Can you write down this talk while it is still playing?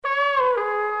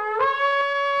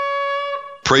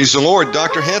Praise the Lord.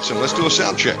 Dr. Hanson, let's do a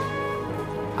sound check.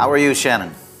 How are you,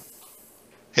 Shannon?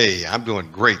 Hey, I'm doing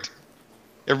great.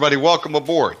 Everybody, welcome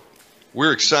aboard.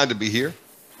 We're excited to be here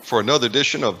for another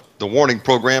edition of the Warning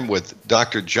Program with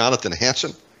Dr. Jonathan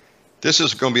Hanson. This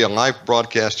is going to be a live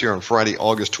broadcast here on Friday,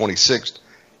 August 26th,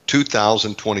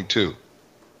 2022.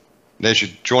 And as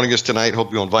you're joining us tonight,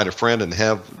 hope you'll invite a friend and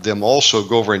have them also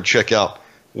go over and check out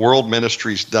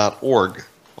worldministries.org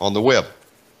on the web.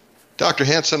 Dr.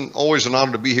 Hanson, always an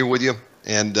honor to be here with you.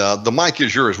 And the mic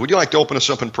is yours. Would you like to open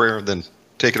us up in prayer? Then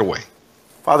take it away.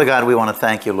 Father God, we want to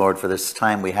thank you, Lord, for this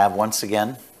time we have once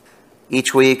again.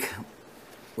 Each week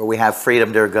where we have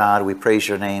freedom, dear God, we praise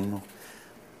your name.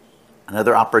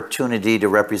 Another opportunity to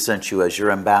represent you as your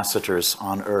ambassadors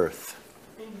on earth.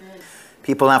 Amen.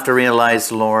 People have to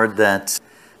realize, Lord, that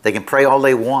they can pray all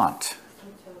they want.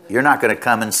 You're not going to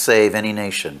come and save any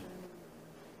nation.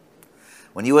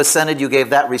 When you ascended, you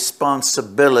gave that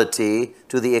responsibility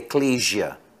to the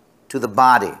ecclesia, to the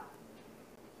body.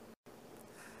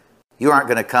 You aren't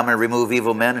going to come and remove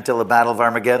evil men until the Battle of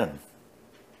Armageddon.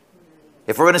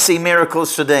 If we're going to see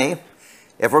miracles today,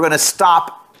 if we're going to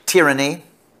stop tyranny,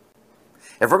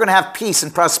 if we're going to have peace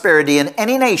and prosperity in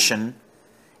any nation,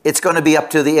 it's going to be up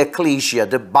to the ecclesia,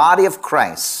 the body of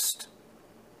Christ,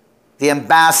 the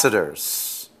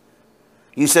ambassadors.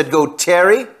 You said, go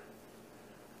tarry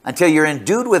until you're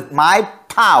endued with my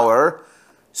power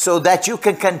so that you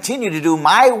can continue to do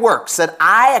my works that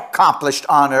I accomplished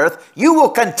on earth. You will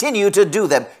continue to do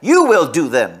them. You will do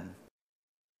them.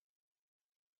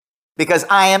 Because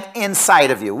I am inside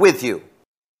of you, with you,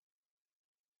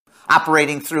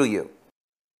 operating through you.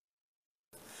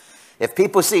 If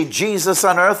people see Jesus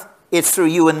on earth, it's through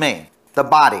you and me, the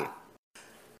body.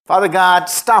 Father God,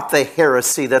 stop the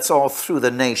heresy that's all through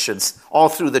the nations, all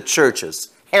through the churches.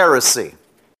 Heresy.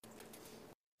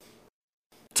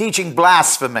 Teaching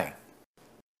blasphemy.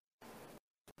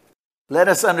 Let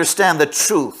us understand the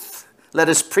truth. Let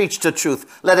us preach the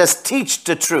truth. Let us teach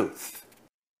the truth.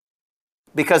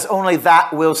 Because only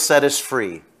that will set us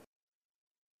free.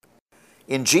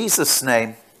 In Jesus'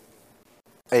 name,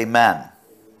 amen. I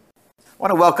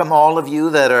want to welcome all of you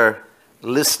that are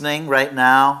listening right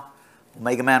now.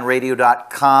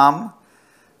 OmegaManRadio.com.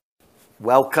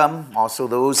 Welcome. Also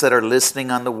those that are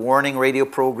listening on the Warning Radio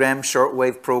program,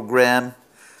 shortwave program,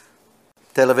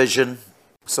 television,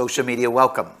 social media,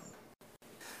 welcome.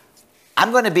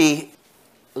 I'm going to be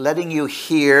letting you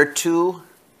hear two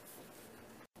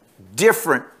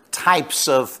different types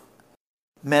of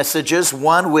messages.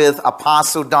 One with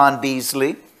Apostle Don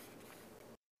Beasley,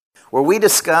 where we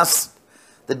discuss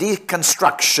the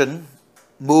deconstruction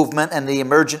movement and the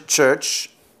emergent church.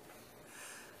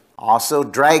 Also,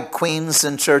 drag queens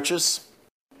in churches.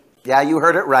 Yeah, you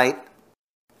heard it right.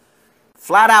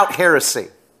 Flat out heresy.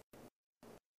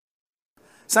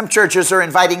 Some churches are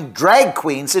inviting drag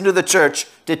queens into the church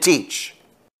to teach.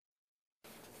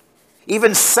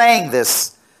 Even saying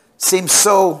this seems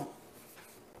so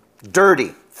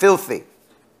dirty, filthy,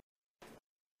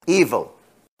 evil.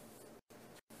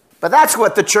 But that's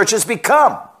what the church has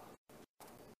become.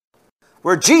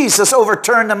 Where Jesus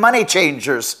overturned the money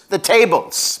changers, the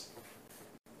tables.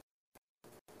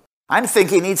 I'm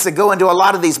thinking he needs to go into a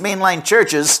lot of these mainline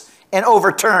churches and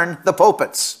overturn the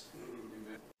pulpits.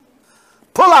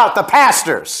 Pull out the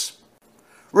pastors.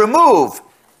 Remove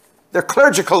their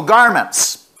clerical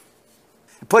garments.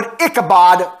 Put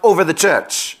Ichabod over the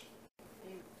church.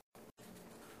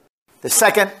 The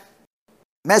second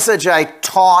message I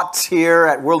taught here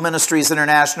at World Ministries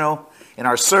International in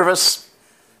our service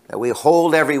that we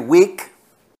hold every week.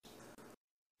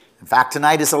 In fact,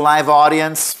 tonight is a live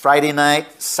audience, Friday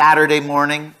night, Saturday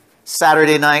morning,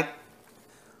 Saturday night.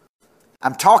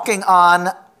 I'm talking on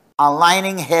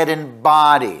aligning head and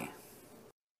body.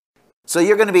 So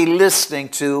you're going to be listening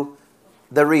to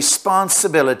the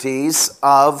responsibilities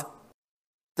of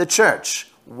the church.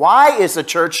 Why is the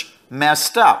church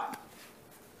messed up?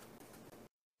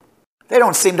 They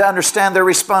don't seem to understand their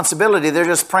responsibility. They're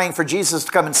just praying for Jesus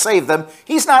to come and save them.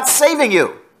 He's not saving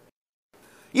you.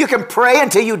 You can pray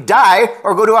until you die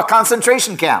or go to a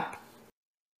concentration camp.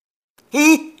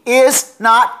 He is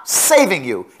not saving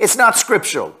you. It's not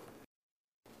scriptural.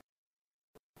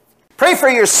 Pray for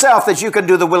yourself that you can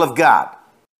do the will of God.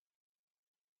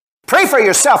 Pray for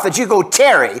yourself that you go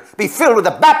tarry, be filled with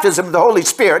the baptism of the Holy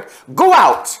Spirit, go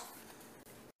out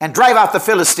and drive out the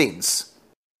Philistines.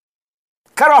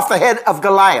 Cut off the head of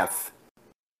Goliath.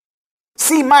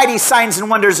 See mighty signs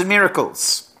and wonders and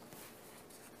miracles.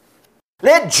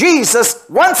 Let Jesus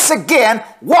once again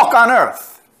walk on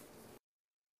earth.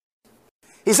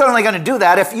 He's only going to do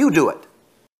that if you do it.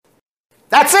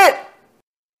 That's it.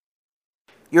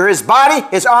 You're his body,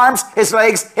 his arms, his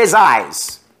legs, his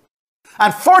eyes.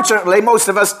 Unfortunately, most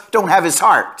of us don't have his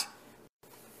heart.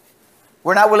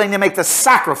 We're not willing to make the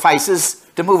sacrifices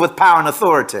to move with power and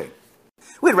authority.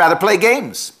 We'd rather play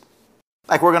games,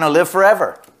 like we're going to live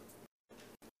forever.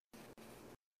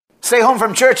 Stay home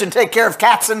from church and take care of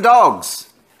cats and dogs.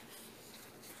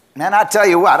 Man, I tell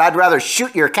you what, I'd rather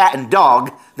shoot your cat and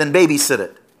dog than babysit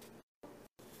it.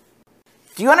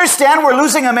 Do you understand we're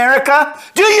losing America?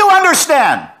 Do you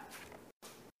understand?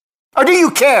 Or do you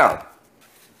care?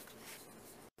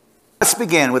 Let's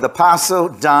begin with Apostle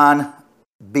Don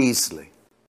Beasley.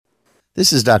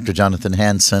 This is Dr. Jonathan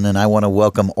Hansen, and I want to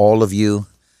welcome all of you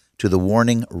to the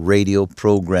Warning Radio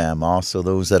program. Also,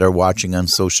 those that are watching on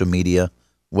social media,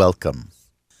 welcome.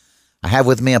 I have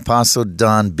with me Apostle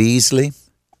Don Beasley,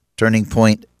 Turning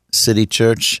Point City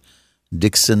Church,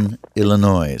 Dixon,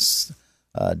 Illinois.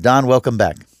 Don, welcome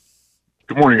back.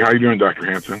 Good morning. How are you doing, Dr.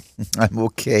 Hansen? I'm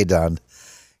okay, Don.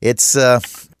 It's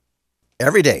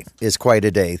every day is quite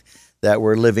a day that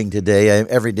we're living today.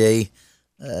 Every day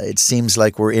it seems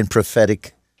like we're in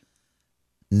prophetic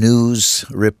news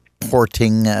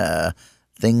reporting.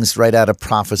 Things right out of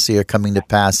prophecy are coming to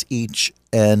pass each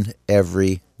and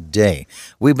every day.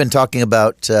 We've been talking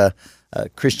about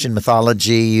Christian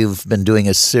mythology. You've been doing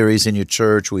a series in your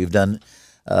church. We've done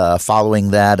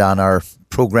following that on our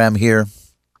program here.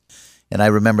 And I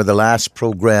remember the last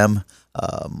program,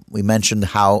 we mentioned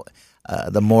how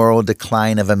the moral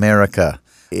decline of America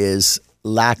is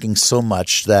lacking so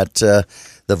much that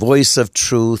the voice of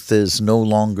truth is no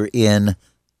longer in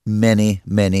many,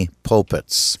 many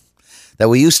pulpits. That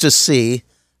we used to see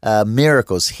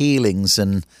miracles, healings,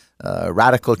 and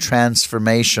radical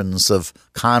transformations of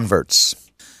converts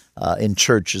in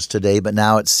churches today, but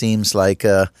now it seems like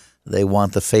they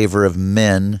want the favor of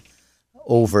men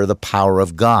over the power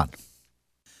of God.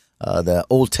 The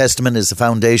Old Testament is the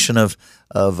foundation of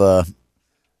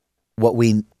what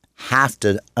we have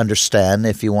to understand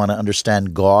if you want to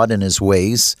understand God and his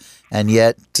ways, and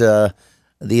yet the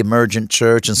emergent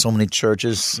church and so many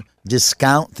churches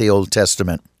discount the Old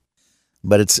Testament.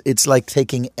 But it's like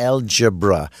taking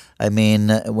algebra. I mean,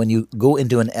 when you go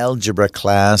into an algebra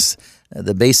class,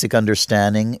 the basic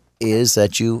understanding is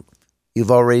that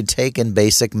you've already taken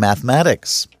basic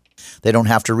mathematics. They don't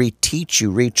have to reteach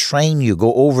you, retrain you,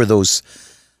 go over those.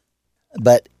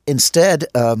 But instead,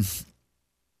 the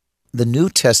New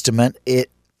Testament,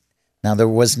 now there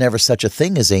was never such a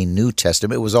thing as a New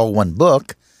Testament. It was all one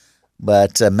book,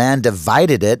 but man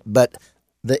divided it. But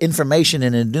the information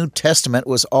in the New Testament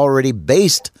was already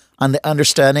based on the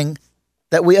understanding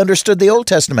that we understood the Old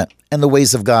Testament and the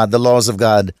ways of God, the laws of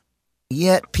God.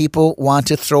 Yet people want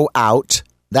to throw out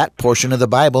that portion of the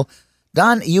Bible.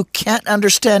 Don, you can't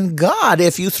understand God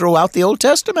if you throw out the Old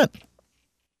Testament.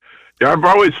 Yeah, I've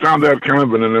always found that kind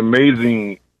of an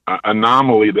amazing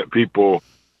anomaly that people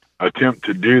attempt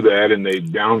to do that and they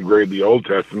downgrade the Old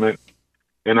Testament.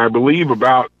 And I believe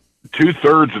about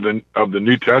 2/3 of the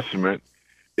New Testament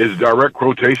is direct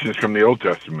quotations from the Old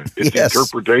Testament. It's Yes.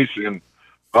 interpretation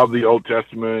of the Old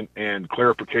Testament and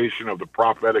clarification of the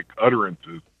prophetic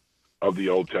utterances of the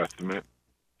Old Testament.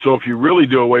 So if you really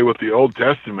do away with the Old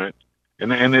Testament,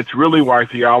 and it's really why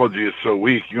theology is so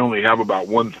weak, you only have about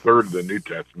 1/3 of the New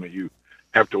Testament. You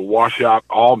have to wash out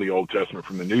all the Old Testament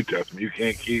from the New Testament. You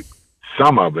can't keep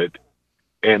some of it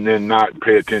and then not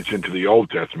pay attention to the Old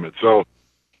Testament. So,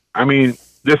 I mean,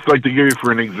 just like to give you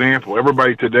for an example,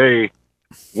 everybody today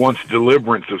wants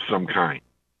deliverance of some kind,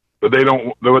 but they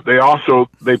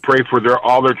pray for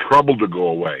all their trouble to go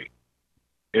away.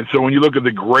 And so when you look at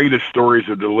the greatest stories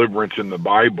of deliverance in the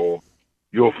Bible,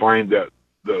 you'll find that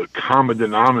the common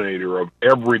denominator of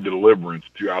every deliverance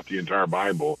throughout the entire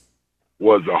Bible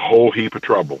was a whole heap of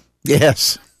trouble.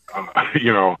 Yes.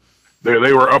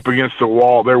 They were up against the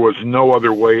wall. There was no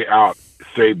other way out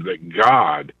save that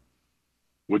God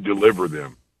would deliver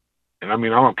them. And I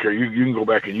mean, I don't care. You can go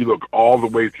back and you look all the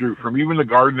way through from even the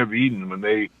Garden of Eden when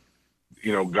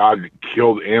God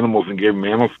killed animals and gave them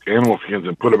animal skins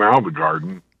and put them out of the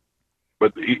garden.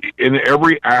 But in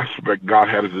every aspect, God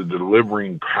had as a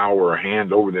delivering power, a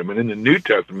hand over them. And in the New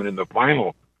Testament, in the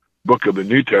final book of the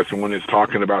New Testament, when it's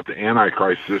talking about the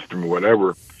Antichrist system or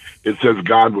whatever, it says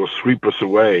God will sweep us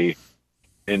away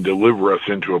and deliver us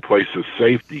into a place of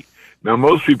safety. Now,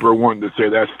 most people are wanting to say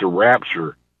that's the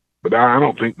rapture, but I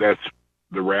don't think that's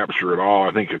the rapture at all.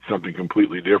 I think it's something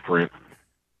completely different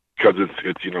because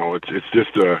it's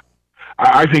just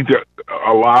I think that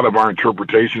a lot of our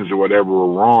interpretations or whatever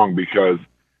were wrong because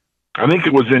I think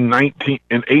it was in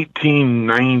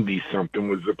 1890 something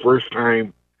was the first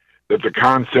time that the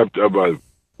concept of a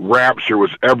rapture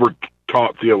was ever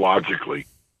taught theologically.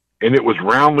 and it was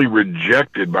roundly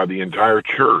rejected by the entire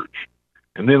church.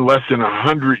 And then less than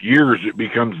 100 years, it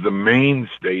becomes the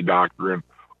mainstay doctrine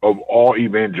of all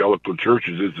evangelical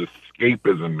churches is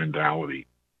escapism mentality.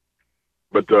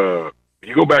 But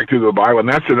you go back to the Bible, and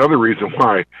that's another reason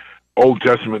why Old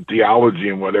Testament theology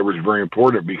and whatever is very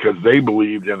important, because they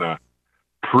believed in a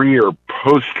pre or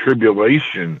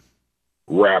post-tribulation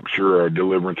rapture or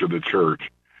deliverance of the church.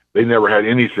 They never had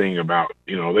anything about,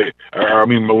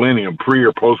 millennium, pre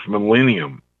or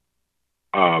post-millennium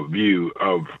view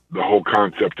of the whole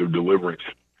concept of deliverance,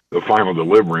 the final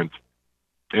deliverance.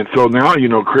 And so now,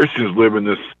 Christians we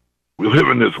live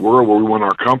in this world where we want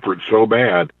our comfort so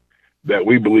bad that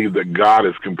we believe that God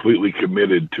is completely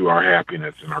committed to our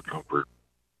happiness and our comfort.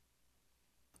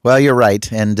 Well, you're right,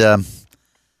 and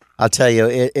I'll tell you,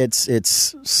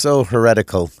 it's so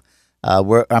heretical.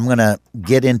 I'm going to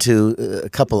get into a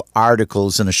couple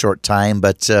articles in a short time,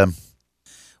 but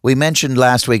we mentioned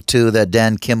last week, too, that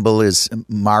Dan Kimball is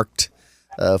marked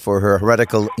for her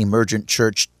heretical emergent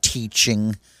church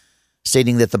teaching,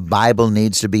 stating that the Bible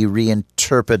needs to be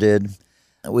reinterpreted.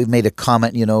 We've made a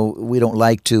comment, we don't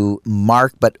like to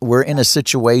mark, but we're in a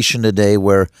situation today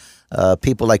where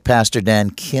people like Pastor Dan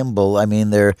Kimball,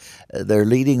 they're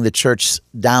leading the church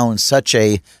down such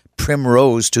a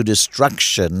primrose to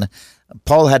destruction.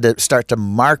 Paul had to start to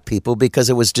mark people because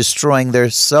it was destroying their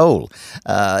soul.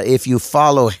 If you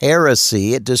follow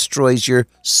heresy, it destroys your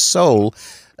soul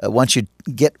once you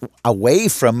get away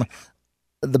from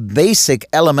the basic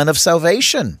element of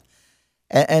salvation.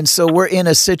 And so we're in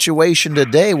a situation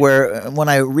today where when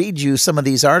I read you some of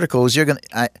these articles,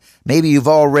 maybe you've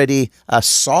already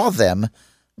saw them,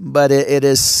 but it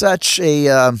is such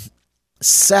a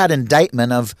sad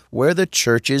indictment of where the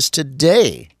church is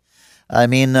today.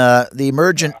 The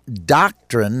emergent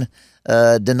doctrine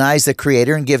denies the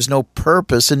Creator and gives no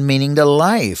purpose and meaning to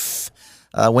life.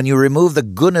 When you remove the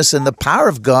goodness and the power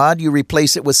of God, you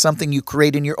replace it with something you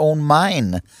create in your own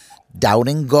mind,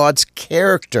 doubting God's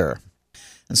character.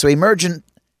 And so emergent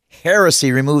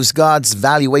heresy removes God's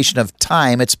valuation of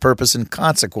time, its purpose, and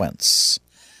consequence.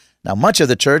 Now, much of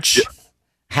the church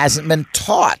hasn't been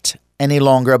taught any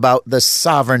longer about the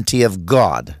sovereignty of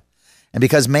God. And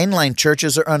because mainline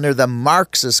churches are under the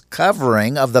Marxist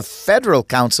covering of the Federal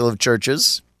Council of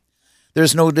Churches,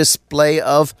 there's no display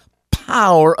of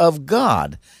power of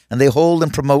God, and they hold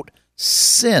and promote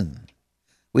sin.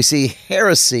 We see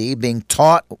heresy being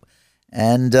taught,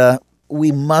 and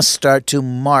we must start to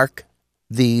mark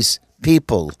these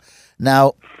people.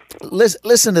 Now,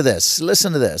 listen to this.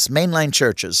 Listen to this. Mainline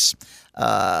churches.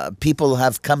 People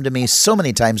have come to me so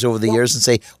many times over the years and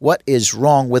say, what is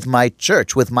wrong with my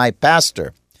church, with my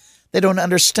pastor? They don't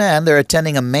understand. They're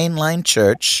attending a mainline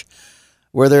church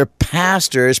where their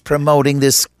pastor is promoting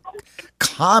this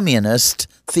communist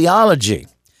theology.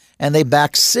 And they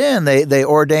back sin. They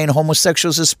ordain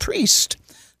homosexuals as priests.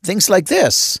 Things like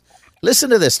this.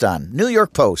 Listen to this, Don. New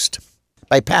York Post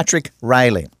by Patrick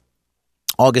Riley.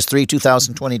 August 3,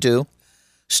 2022.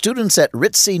 Students at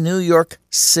Ritzy New York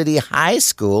City High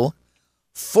School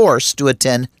forced to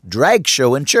attend drag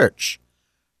show in church.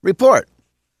 Report.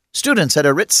 Students at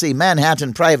a ritzy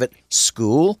Manhattan private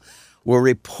school were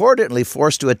reportedly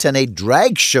forced to attend a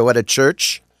drag show at a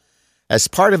church as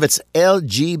part of its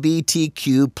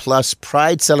LGBTQ plus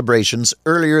pride celebrations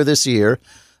earlier this year,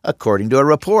 according to a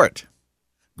report.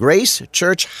 Grace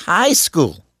Church High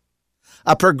School,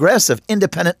 a progressive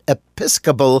independent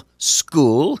Episcopal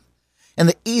school in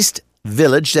the East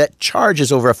Village that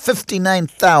charges over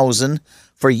 $59,000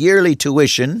 for yearly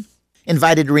tuition,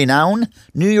 invited renowned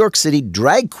New York City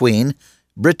drag queen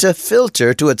Britta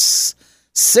Filter to its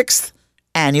 6th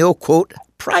annual, quote,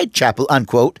 Pride Chapel,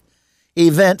 unquote,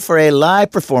 event for a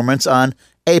live performance on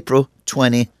April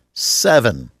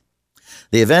 27.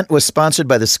 The event was sponsored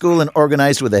by the school and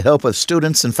organized with the help of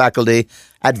students and faculty,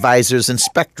 advisors, and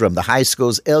Spectrum, the high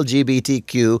school's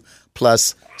LGBTQ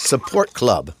plus support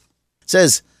club. It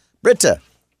says, Britta,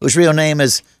 whose real name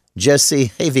is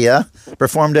Jessie Havia,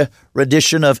 performed a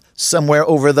rendition of Somewhere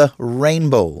Over the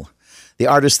Rainbow. The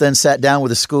artist then sat down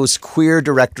with the school's queer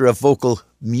director of vocal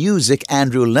music,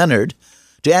 Andrew Leonard,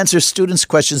 to answer students'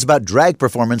 questions about drag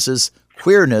performances,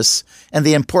 queerness, and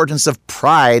the importance of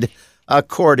pride,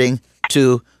 according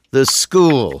to the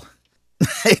school.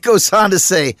 It goes on to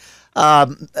say,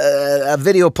 a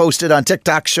video posted on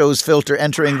TikTok shows Filter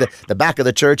entering the back of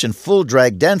the church in full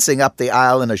drag, dancing up the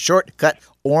aisle in a short-cut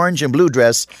orange and blue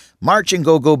dress, marching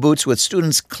go-go boots with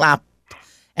students clapped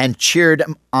and cheered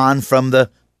on from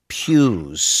the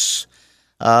pews.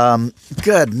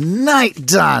 Good night,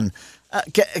 Don.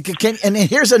 And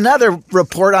here's another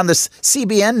report on this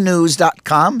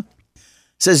CBNnews.com.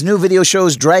 Says new video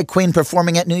shows drag queen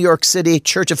performing at New York City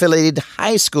church-affiliated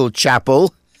high school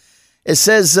chapel. It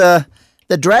says the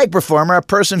drag performer, a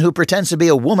person who pretends to be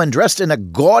a woman dressed in a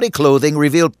gaudy clothing,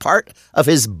 revealed part of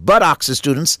his buttocks to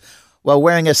students while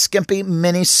wearing a skimpy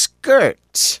mini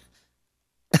skirt.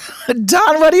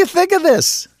 Don, what do you think of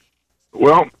this?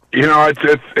 Well,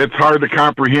 it's hard to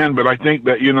comprehend, but I think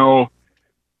that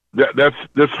that's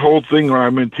this whole thing that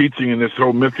I've been teaching in this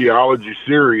whole mythology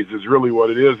series is really what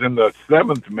it is. In the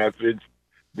seventh message,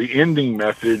 the ending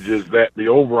message is that the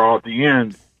overall at the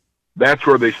end, that's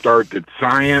where they start that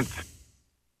science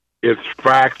is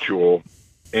factual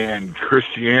and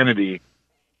Christianity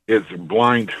is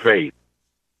blind faith.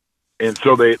 And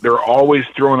so they're always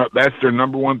throwing up, that's their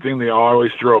number one thing they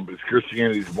always throw up is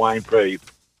Christianity's blind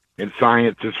faith and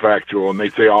science is factual. And they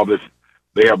say all this,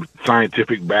 they have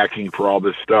scientific backing for all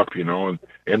this stuff,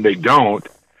 and they don't.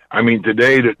 I mean,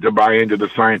 today to buy into the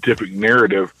scientific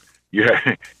narrative, you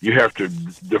have to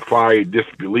defy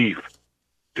disbelief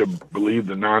to believe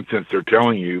the nonsense they're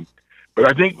telling you. But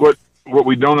I think what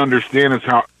we don't understand is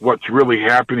what's really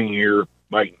happening here.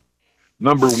 Like,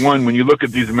 number one, when you look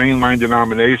at these mainline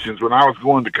denominations, when I was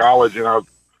going to college and I was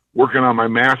working on my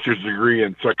master's degree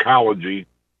in psychology,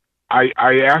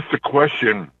 I asked the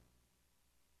question,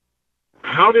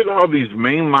 how did all these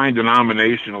mainline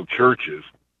denominational churches,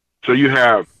 so you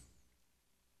have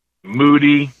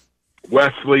Moody,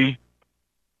 Wesley,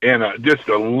 and just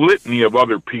a litany of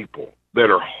other people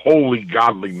that are holy,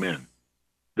 godly men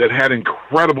that had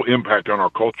incredible impact on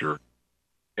our culture.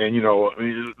 And,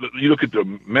 you look at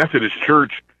the Methodist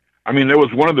Church. I mean, there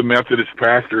was one of the Methodist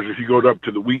pastors. If you go up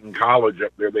to the Wheaton College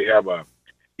up there, they have the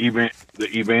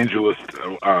evangelist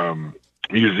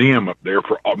museum up there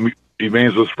for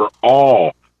evangelists for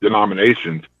all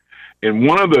denominations. And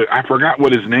one of I forgot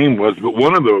what his name was, but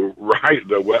one of the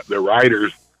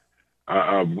writers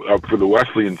for the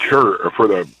Wesleyan Church, or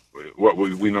for what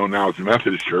we know now as the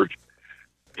Methodist Church,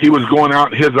 he was going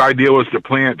out. His idea was to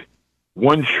plant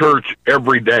one church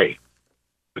every day.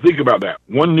 Think about that.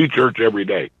 One new church every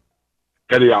day,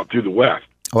 headed out through the West.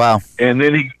 Wow. And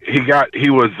then he got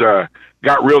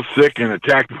real sick and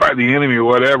attacked by the enemy or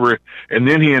whatever. And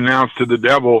then he announced to the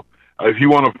devil, if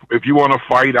you want to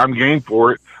fight, I'm game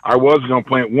for it. I was going to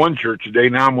plant one church a day.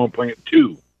 Now I'm going to plant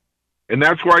two. And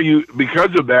that's why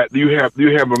because of that, you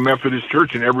have a Methodist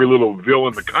church in every little ville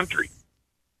in the country.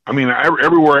 I mean,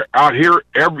 everywhere out here,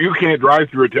 you can't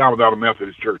drive through a town without a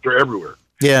Methodist church. They're everywhere.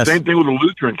 Yes. Same thing with a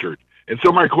Lutheran church. And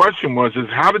so my question is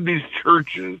how did these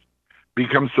churches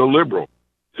become so liberal?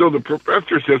 So the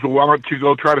professor says, well, why don't you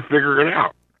go try to figure it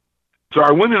out? So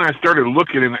I went and I started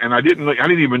looking, and I didn't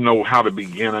even know how to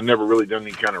begin. I never really done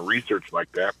any kind of research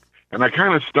like that. And I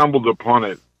kind of stumbled upon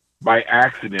it by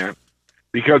accident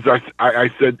because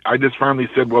I just finally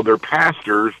said, well, their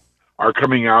pastors are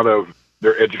coming out of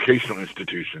their educational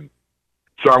institutions.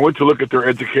 So I went to look at their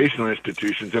educational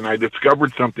institutions, and I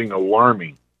discovered something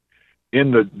alarming.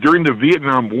 During the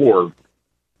Vietnam War,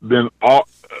 then all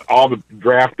the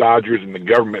draft dodgers and the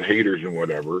government haters and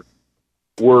whatever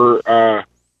were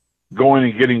going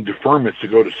and getting deferments to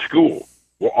go to school.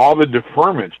 Well, all the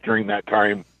deferments during that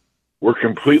time were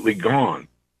completely gone,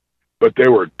 but there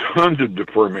were tons of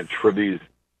deferments for these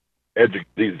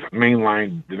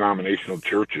mainline denominational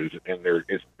churches and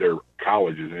their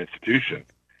colleges and institutions.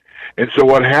 And so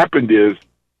what happened is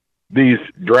these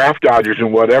draft dodgers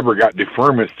and whatever got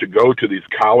deferments to go to these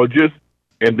colleges,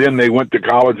 and then they went to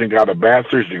college and got a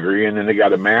bachelor's degree, and then they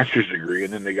got a master's degree,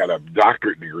 and then they got a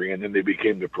doctorate degree, and then they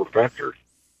became the professors.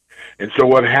 And so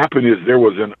what happened is there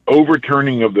was an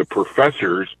overturning of the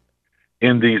professors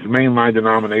in these mainline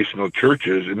denominational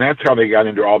churches, and that's how they got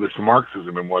into all this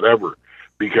Marxism and whatever,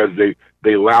 because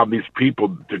they allowed these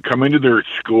people to come into their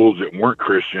schools that weren't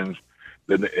Christians,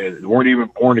 that weren't even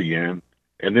born again,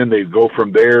 and then they go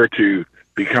from there to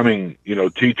becoming,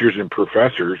 teachers and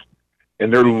professors,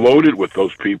 and they're loaded with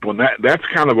those people. And that's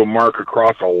kind of a mark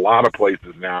across a lot of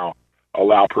places now,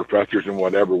 allow professors and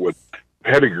whatever with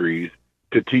pedigrees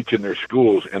to teach in their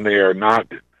schools, and they are not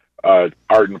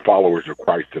ardent followers of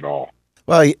Christ at all.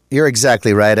 Well, you're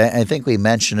exactly right. I think we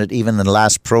mentioned it even in the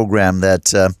last program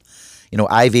that,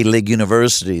 Ivy League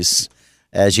universities,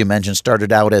 as you mentioned,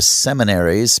 started out as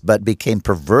seminaries, but became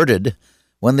perverted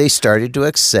when they started to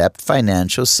accept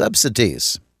financial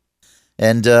subsidies.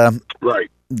 And right.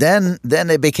 Then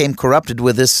they became corrupted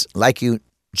with this, like you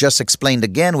just explained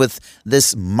again, with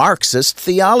this Marxist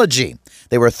theology.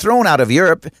 They were thrown out of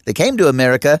Europe, they came to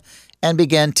America, and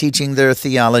began teaching their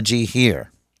theology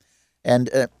here. And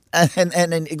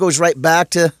it goes right back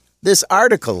to this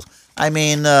article. I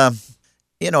mean,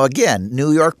 Again,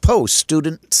 New York Post,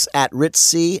 students at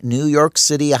Ritzy New York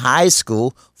City High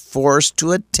School forced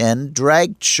to attend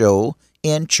drag show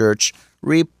in church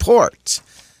report.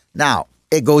 Now,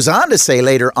 it goes on to say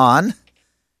later on,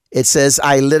 it says,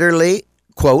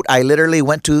 quote, I literally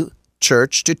went to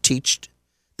church to teach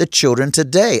the children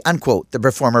today, unquote, the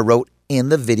performer wrote in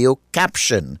the video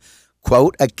caption.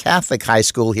 Quote, a Catholic high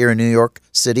school here in New York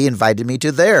City invited me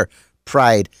to their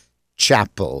Pride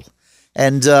Chapel.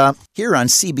 And here on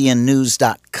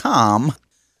CBNnews.com,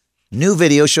 new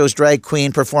video shows drag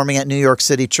queen performing at New York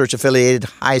City church-affiliated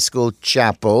high school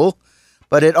chapel.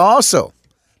 But it also,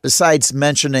 besides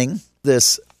mentioning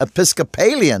this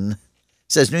Episcopalian,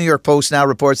 says New York Post now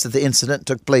reports that the incident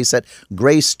took place at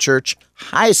Grace Church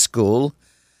High School,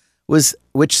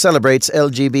 which celebrates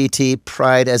LGBT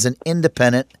pride as an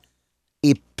independent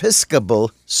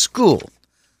Episcopal school.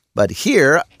 But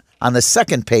here, on the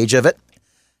second page of it,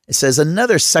 it says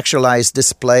another sexualized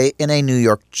display in a New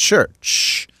York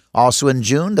church. Also in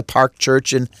June, the Park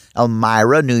Church in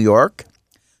Elmira, New York,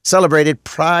 celebrated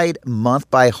Pride Month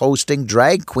by hosting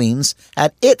drag queens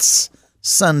at its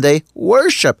Sunday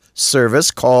worship service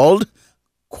called,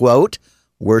 quote,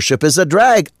 Worship is a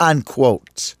Drag,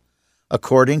 unquote,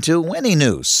 according to Winnie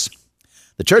News.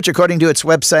 The church, according to its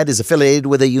website, is affiliated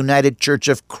with the United Church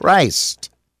of Christ.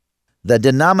 The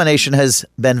denomination has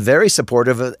been very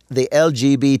supportive of the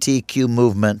LGBTQ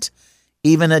movement,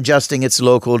 even adjusting its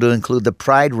logo to include the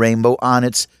Pride Rainbow on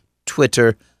its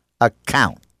Twitter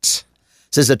account.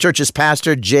 Says the church's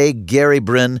pastor, J. Gary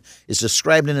Brin, is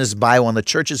described in his bio on the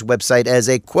church's website as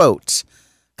a, quote,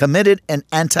 committed and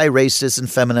anti-racist and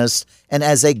feminist, and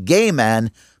as a gay man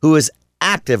who has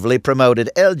actively promoted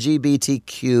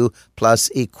LGBTQ plus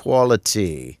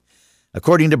equality.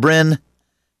 According to Brin,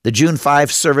 the June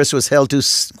 5 service was held to,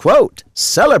 quote,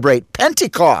 celebrate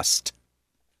Pentecost,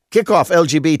 kick off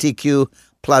LGBTQ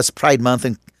plus Pride Month,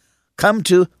 and come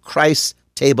to Christ's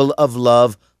table of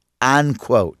love,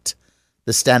 unquote.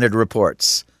 The Standard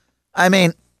reports. I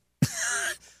mean,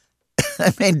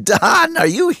 Don, are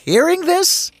you hearing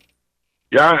this?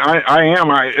 Yeah, I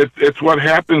am. It's what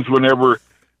happens whenever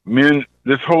men.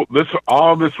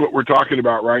 All this what we're talking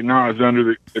about right now is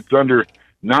under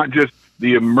not just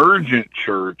the emergent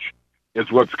church,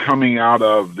 is what's coming out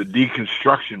of the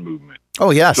deconstruction movement.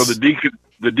 Oh yes. So the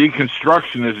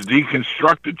deconstruction is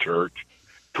deconstructed church,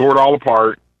 tore it all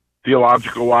apart,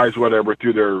 theological wise, whatever,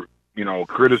 through their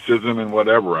criticism and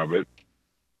whatever of it,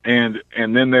 and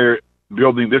then they're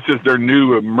building. This is their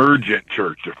new emergent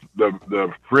church,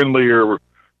 the friendlier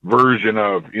version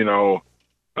of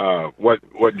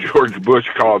what George Bush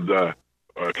called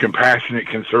compassionate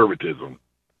conservatism.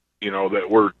 That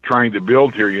we're trying to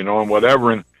build here, and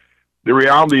whatever. And the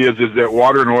reality is that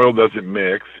water and oil doesn't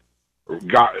mix.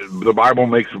 The Bible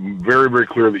makes very, very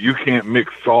clear that you can't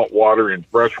mix salt water and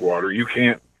fresh water. You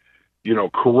can't,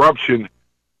 corruption.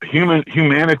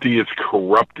 Humanity is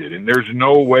corrupted, and there's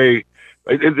no way.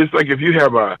 It's like if you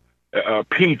have a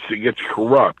peach that gets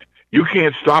corrupt, you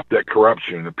can't stop that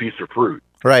corruption in a piece of fruit.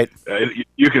 Right.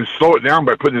 You can slow it down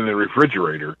by putting it in the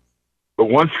refrigerator. But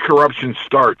once corruption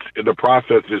starts, the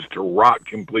process is to rot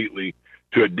completely,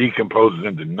 to it decomposes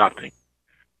into nothing.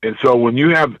 And so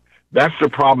that's the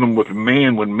problem with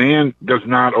man. When man does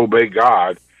not obey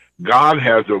God, God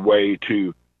has his way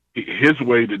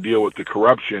to deal with the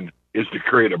corruption is to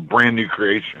create a brand new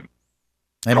creation.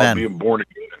 Amen. Called being born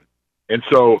again. And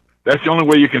so that's the only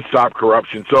way you can stop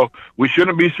corruption. So we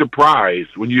shouldn't be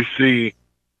surprised when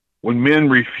men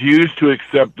refuse to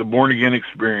accept the born again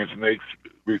experience, and they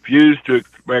refuse to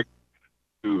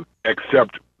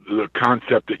accept the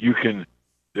concept that you can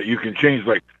change.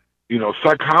 Like,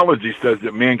 psychology says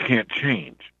that man can't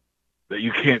change, that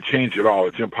you can't change at all.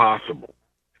 It's impossible.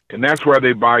 And that's why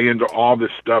they buy into all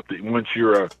this stuff that once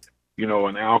you're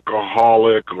an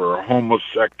alcoholic or a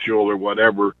homosexual or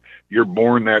whatever, you're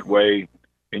born that way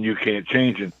and you can't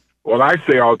change. And what I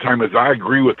say all the time is I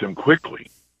agree with them quickly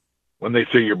when they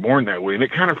say you're born that way, and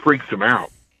it kind of freaks them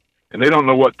out. And they don't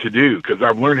know what to do, because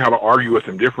I've learned how to argue with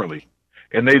them differently.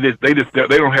 And they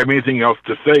don't have anything else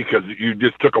to say because you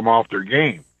just took them off their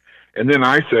game. And then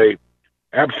I say,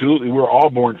 absolutely, we're all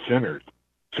born sinners.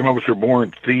 Some of us were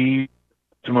born thieves.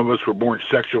 Some of us were born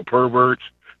sexual perverts.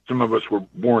 Some of us were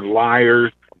born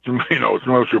liars. Some of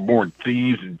us were born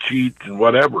thieves and cheats and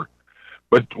whatever.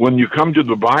 But when you come to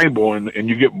the Bible and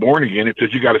you get born again, it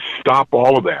says you got to stop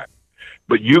all of that.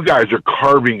 But you guys are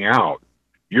carving out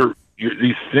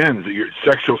these sins, your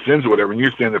sexual sins or whatever, and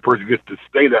you're saying the person gets to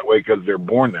stay that way because they're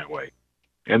born that way.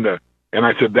 And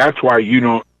I said, that's why you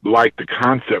don't like the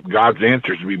concept, God's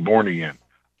answer is to be born again.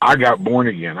 I got born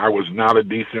again. I was not a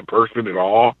decent person at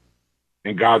all.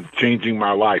 and God's changing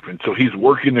my life. And so he's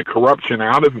working the corruption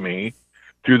out of me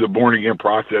through the born again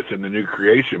process and the new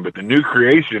creation. But the new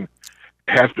creation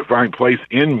has to find place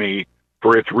in me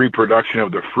for its reproduction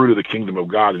of the fruit of the kingdom of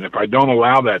God. And if I don't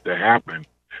allow that to happen,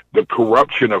 the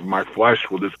corruption of my flesh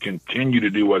will just continue to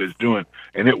do what it's doing,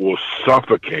 and it will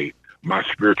suffocate my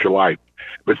spiritual life.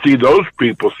 But see, those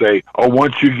people say, oh,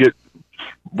 once you get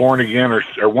born again,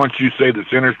 or once you say the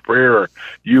sinner's prayer, or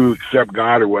you accept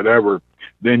God or whatever,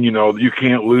 then, you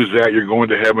can't lose that. You're going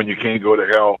to heaven. You can't go to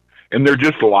hell. And they're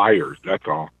just liars. That's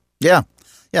all. Yeah.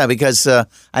 Yeah, because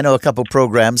I know a couple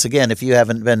programs. Again, if you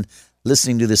haven't been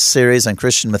listening to this series on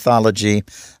Christian mythology,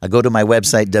 go to my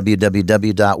website,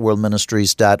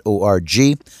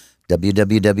 www.worldministries.org,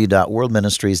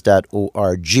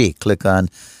 www.worldministries.org. Click on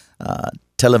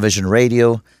television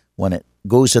radio. When it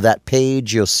goes to that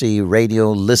page, you'll see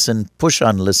radio, listen, push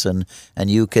on listen, and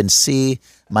you can see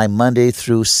my Monday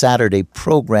through Saturday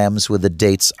programs with the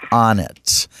dates on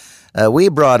it. We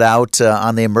brought out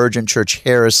on the Emergent Church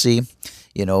Heresy,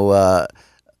 who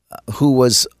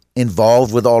was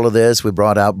involved with all of this. We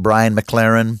brought out Brian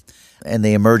McLaren and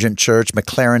the Emergent Church.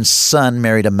 McLaren's son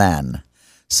married a man.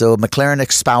 So McLaren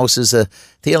espouses a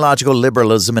theological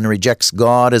liberalism and rejects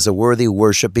God as a worthy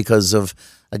worship because of,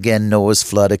 again, Noah's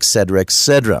flood, etc.,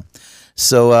 etc.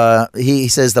 So he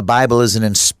says the Bible is an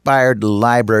inspired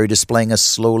library displaying a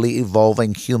slowly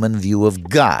evolving human view of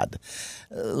God.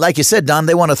 Like you said, Don,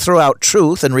 they want to throw out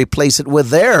truth and replace it with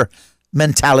their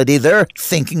mentality, their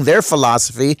thinking, their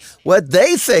philosophy, what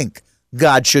they think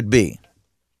God should be.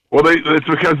 Well, it's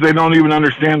because they don't even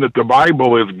understand that the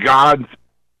Bible is God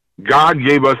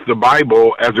gave us the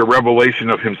Bible as a revelation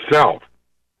of himself.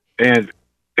 And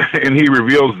he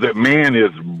reveals that man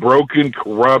is broken,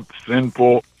 corrupt,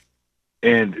 sinful,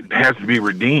 and has to be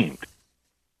redeemed.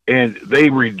 And they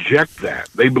reject that.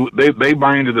 They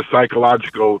buy into the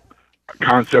psychological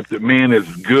concept that man is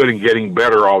good and getting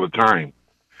better all the time.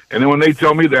 And then when they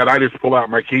tell me that, I just pull out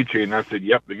my keychain and I said,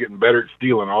 yep, they're getting better at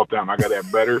stealing all the time. I got to have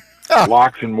better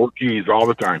locks and more keys all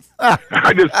the time.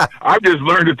 I've just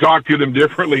learned to talk to them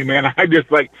differently, man. Let me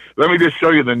just show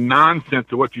you the nonsense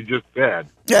of what you just said.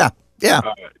 Yeah.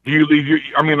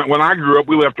 When I grew up,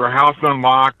 we left our house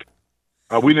unlocked.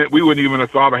 We wouldn't even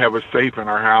have thought to have a safe in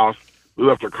our house. We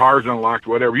left our cars unlocked,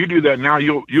 whatever. You do that now,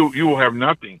 you will have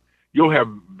nothing. You'll have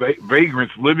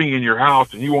vagrants living in your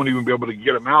house, and you won't even be able to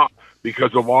get them out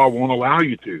because the law won't allow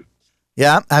you to.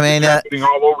 Yeah, it's happening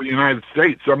all over the United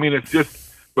States. So, it's just.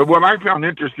 But what I found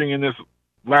interesting in this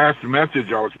last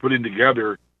message I was putting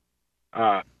together,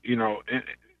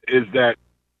 is that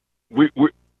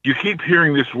you keep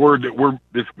hearing this word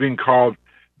that's being called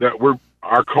that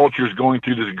our culture is going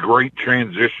through this great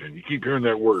transition. You keep hearing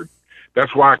that word.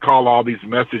 That's why I call all these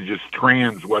messages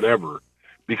trans whatever,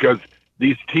 because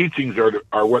these teachings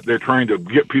are what they're trying to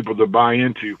get people to buy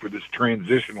into for this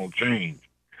transitional change.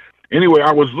 Anyway,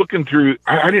 I was looking through,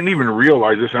 I didn't even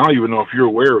realize this. I don't even know if you're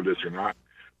aware of this or not,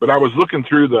 but I was looking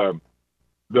through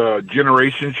the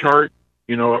generation chart,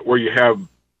 where you have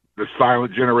the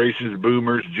silent generations,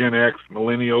 boomers, Gen X,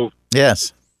 millennials.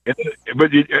 Yes.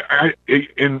 But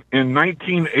in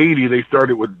 1980, they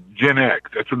started with Gen X.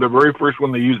 That's the very first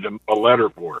one they used a letter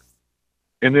for.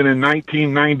 And then in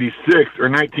 1996 or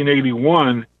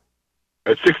 1981,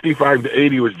 65 to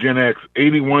 80 was Gen X,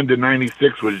 81 to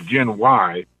 96 was Gen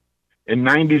Y, and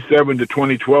 97 to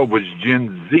 2012 was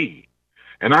Gen Z.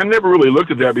 And I never really looked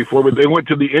at that before, but they went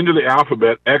to the end of the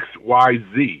alphabet, X, Y,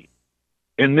 Z.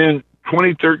 And then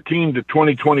 2013 to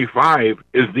 2025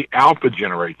 is the Alpha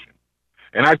generation.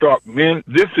 And I thought, man,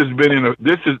 this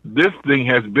thing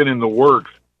has been in the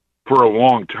works for a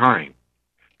long time.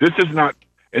 This is not.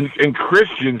 And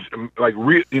Christians,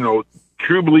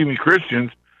 true believing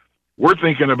Christians, we're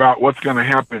thinking about what's going to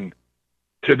happen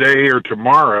today or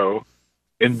tomorrow,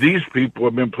 and these people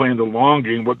have been playing the long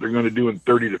game, what they're going to do in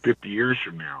 30 to 50 years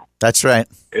from now. That's right.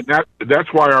 And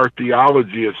that's why our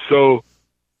theology is so,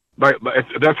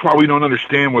 that's why we don't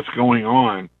understand what's going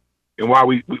on, and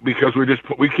why because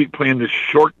we keep playing this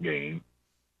short game,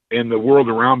 and the world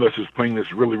around us is playing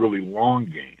this really, really long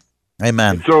game.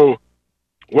 Amen. And so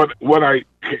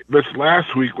this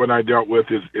last week, what I dealt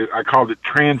with is I called it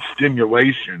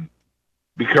trans-stimulation,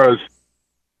 because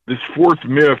this fourth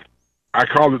myth, I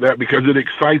called it that because it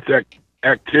excites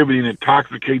activity and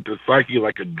intoxicates the psyche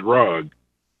like a drug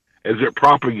as it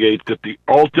propagates that the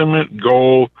ultimate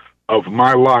goal of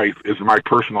my life is my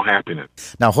personal happiness.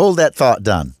 Now, hold that thought,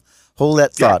 Don. Hold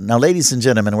that thought. Yeah. Now, ladies and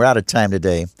gentlemen, we're out of time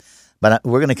today, but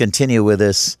we're going to continue with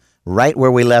this right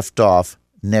where we left off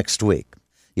next week.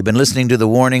 You've been listening to the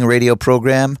Warning Radio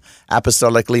program,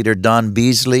 Apostolic Leader Don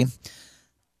Beasley.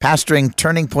 pastoring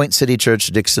Turning Point City Church,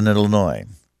 Dixon, Illinois.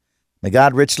 May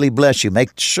God richly bless you.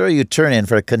 Make sure you turn in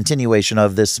for a continuation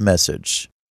of this message.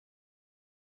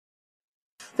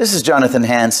 This is Jonathan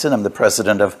Hansen. I'm the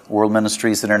president of World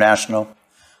Ministries International.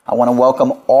 I want to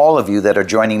welcome all of you that are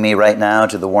joining me right now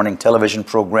to the Warning television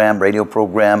program, radio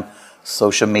program,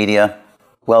 social media.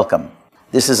 Welcome.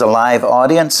 This is a live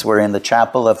audience. We're in the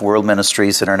chapel of World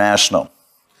Ministries International.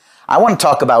 I want to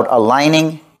talk about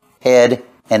aligning head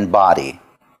and body.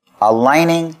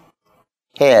 Aligning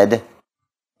head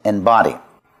and body.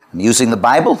 I'm using the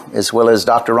Bible as well as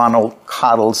Dr. Ronald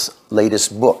Cottle's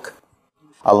latest book,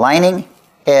 Aligning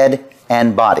Head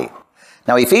and Body.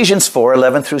 Now, Ephesians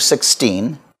 4:11 through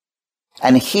 16,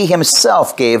 and he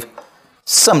himself gave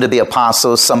some to be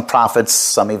apostles, some prophets,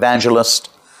 some evangelists,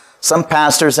 some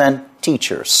pastors and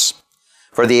teachers,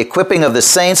 for the equipping of the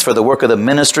saints, for the work of the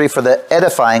ministry, for the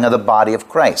edifying of the body of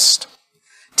Christ,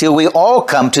 till we all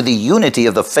come to the unity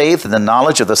of the faith and the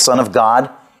knowledge of the Son of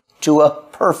God, to a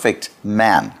perfect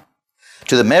man,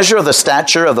 to the measure of the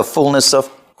stature of the fullness of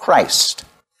Christ,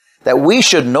 that we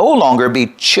should no longer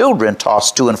be children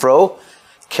tossed to and fro,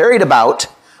 carried about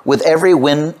with every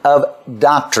wind of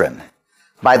doctrine,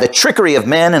 by the trickery of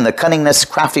men and the cunningness,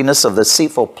 craftiness of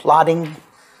deceitful plotting,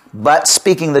 but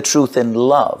speaking the truth in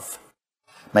love,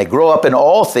 may grow up in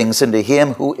all things into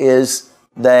him who is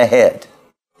the head,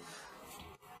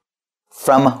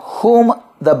 from whom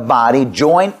the body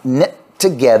joined, knit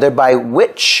together, by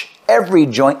which every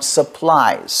joint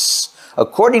supplies,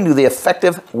 according to the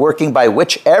effective working by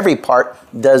which every part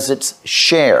does its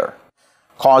share,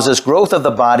 causes growth of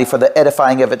the body for the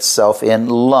edifying of itself in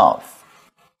love.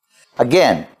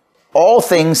 Again, all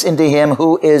things into him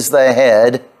who is the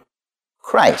head,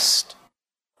 Christ.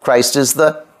 Christ is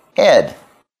the head.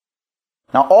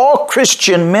 Now, all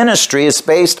Christian ministry is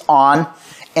based on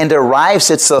and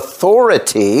derives its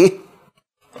authority,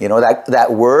 you know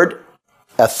that word,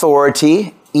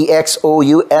 authority,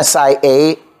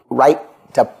 E-X-O-U-S-I-A, right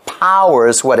to power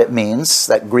is what it means,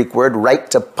 that Greek word, right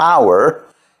to power,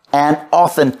 and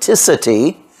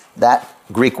authenticity, that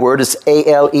Greek word is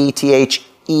A-L-E-T-H-E-I-A,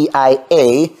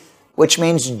 which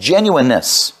means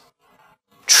genuineness,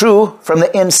 true from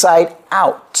the inside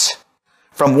out,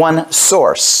 from one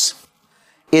source.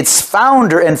 Its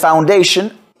founder and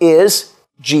foundation is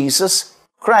Jesus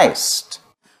Christ.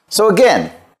 So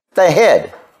again, the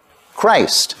head,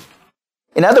 Christ.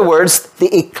 In other words, the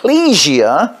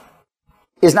ecclesia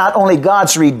is not only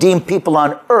God's redeemed people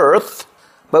on earth,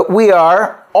 but we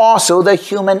are also the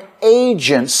human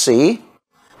agency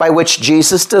by which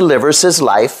Jesus delivers his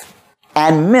life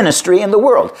and ministry in the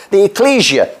world. The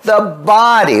ecclesia, the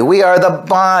body. We are the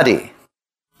body.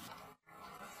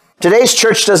 Today's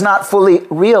church does not fully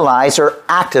realize or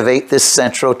activate this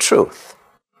central truth,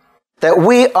 that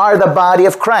we are the body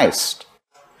of Christ.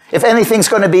 If anything's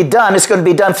going to be done, it's going to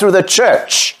be done through the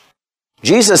church.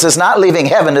 Jesus is not leaving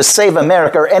heaven to save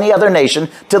America or any other nation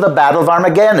to the Battle of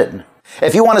Armageddon.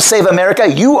 If you want to save America,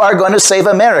 you are going to save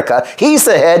America. He's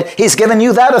the head. He's given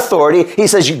you that authority. He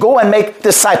says, you go and make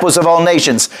disciples of all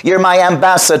nations. You're my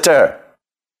ambassador.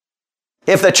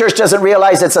 If the church doesn't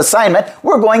realize its assignment,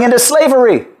 we're going into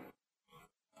slavery.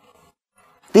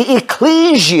 The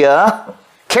ecclesia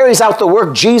carries out the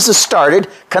work Jesus started,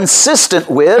 consistent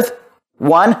with,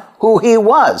 one, who he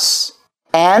was,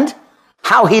 and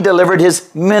how he delivered his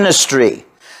ministry.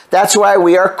 That's why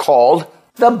we are called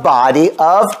the body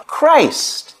of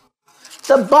Christ.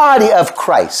 The body of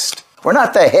Christ. We're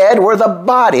not the head, we're the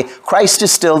body. Christ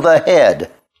is still the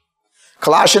head.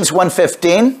 Colossians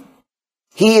 1:15,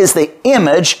 he is the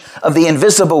image of the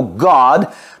invisible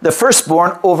God, the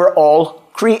firstborn over all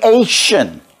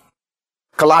creation.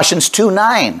 Colossians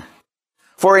 2:9,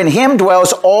 for in him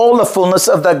dwells all the fullness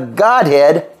of the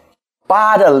Godhead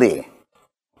bodily.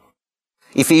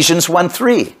 Ephesians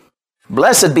 1:3,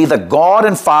 blessed be the God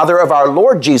and Father of our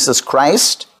Lord Jesus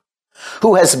Christ,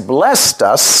 who has blessed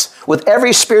us with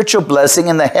every spiritual blessing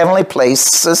in the heavenly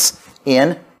places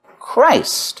in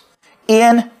Christ.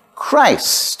 In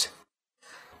Christ.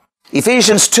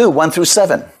 Ephesians 2:1 through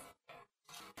 7.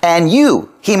 And you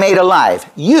he made alive,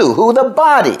 you, who the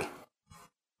body,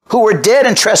 who were dead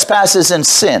in trespasses and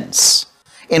sins,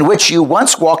 in which you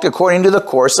once walked according to the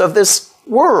course of this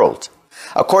world,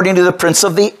 according to the prince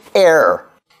of the air,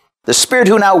 the spirit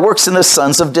who now works in the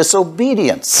sons of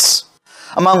disobedience,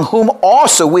 among whom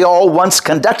also we all once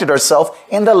conducted ourselves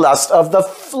in the lust of the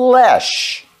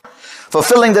flesh,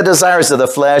 fulfilling the desires of the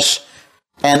flesh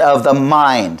and of the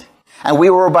mind. And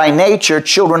we were by nature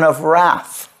children of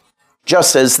wrath,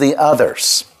 just as the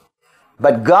others.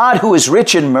 But God, who is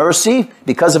rich in mercy,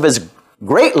 because of his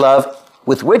great love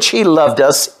with which he loved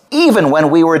us, even when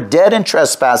we were dead in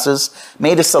trespasses,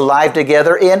 made us alive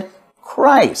together in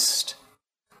Christ.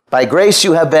 By grace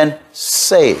you have been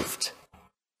saved,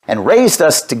 and raised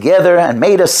us together and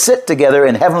made us sit together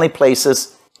in heavenly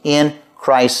places in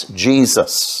Christ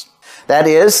Jesus. That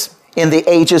is, in the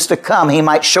ages to come, he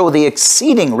might show the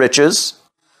exceeding riches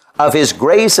of his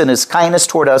grace and his kindness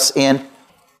toward us in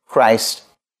Christ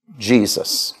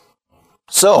Jesus.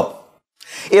 So,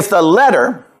 if the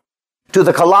letter to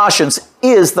the Colossians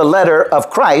is the letter of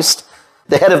Christ,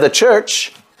 the head of the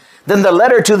church, then the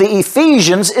letter to the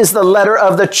Ephesians is the letter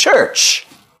of the church,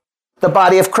 the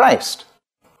body of Christ.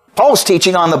 Paul's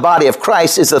teaching on the body of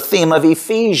Christ is the theme of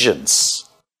Ephesians.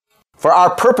 For our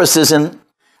purposes,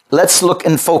 let's look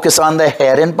and focus on the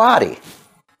head and body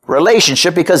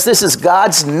relationship, because this is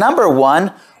God's number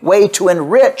one way to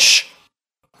enrich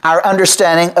our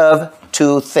understanding of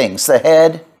two things: the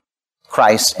head,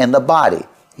 Christ, and the body,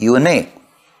 you and me.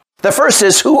 The first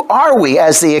is, who are we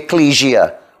as the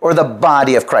ecclesia, or the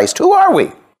body of Christ? Who are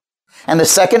we? And the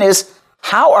second is,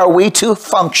 how are we to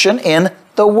function in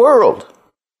the world?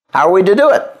 How are we to do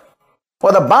it?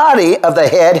 Well, the body of the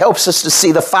head helps us to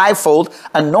see the fivefold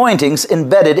anointings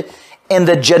embedded in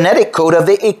the genetic code of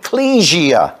the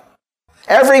ecclesia.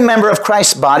 Every member of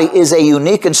Christ's body is a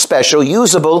unique and special,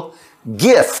 usable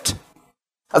gift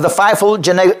of the fivefold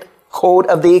genetic code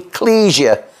of the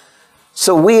ecclesia.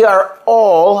 So we are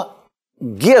all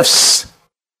gifts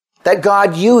that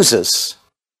God uses.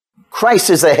 Christ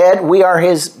is the head, we are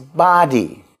his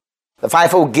body. The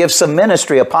fivefold gifts of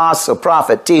ministry: apostle,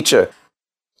 prophet, teacher,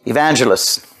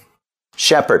 evangelist,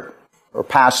 shepherd, or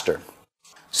pastor.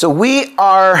 So we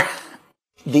are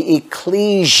the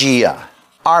ecclesia.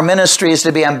 Our ministry is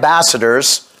to be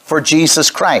ambassadors for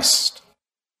Jesus Christ.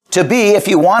 To be, if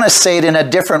you want to say it in a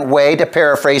different way, to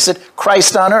paraphrase it,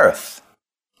 Christ on earth.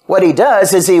 What he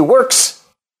does is he works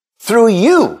through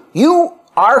you. You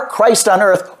are Christ on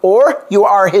earth, or you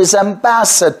are his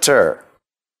ambassador.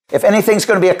 If anything's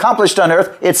going to be accomplished on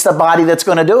earth, it's the body that's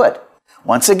going to do it.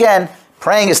 Once again,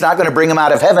 praying is not going to bring him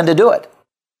out of heaven to do it.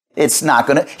 It's not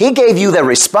going to. He gave you the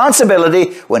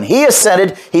responsibility when he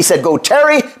ascended. He said, go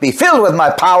tarry, be filled with my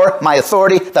power, my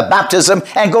authority, the baptism,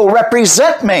 and go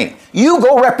represent me. You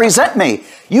go represent me.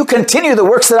 You continue the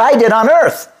works that I did on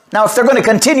earth. Now, if they're going to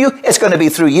continue, it's going to be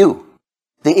through you.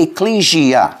 The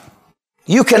ecclesia.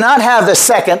 You cannot have the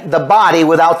second, the body,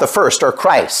 without the first, or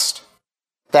Christ.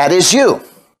 That is you,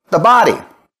 the body.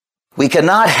 We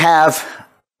cannot have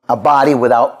a body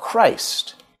without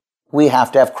Christ. We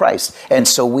have to have Christ. And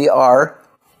so we are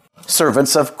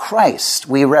servants of Christ.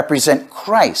 We represent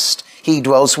Christ. He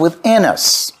dwells within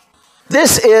us.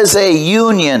 This is a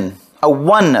union, a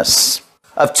oneness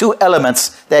of two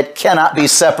elements that cannot be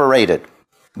separated.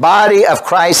 Body of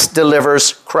Christ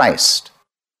delivers Christ.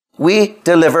 We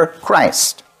deliver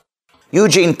Christ.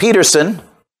 Eugene Peterson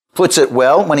puts it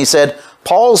well when he said,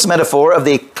 Paul's metaphor of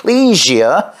the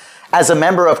ecclesia as a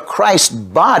member of Christ's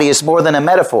body is more than a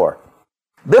metaphor.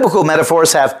 Biblical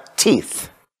metaphors have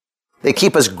teeth. They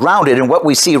keep us grounded in what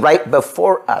we see right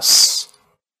before us.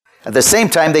 At the same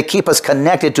time, they keep us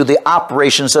connected to the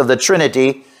operations of the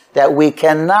Trinity that we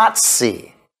cannot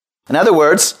see. In other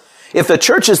words, if the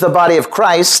church is the body of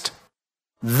Christ,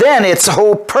 then its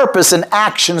whole purpose and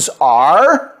actions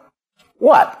are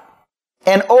what?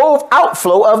 An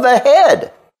outflow of the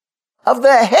head. Of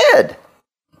the head.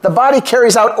 The body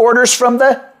carries out orders from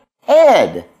the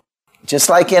head. Just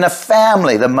like in a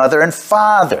family, the mother and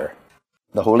father,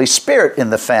 the Holy Spirit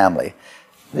in the family,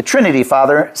 the Trinity,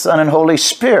 Father, Son, and Holy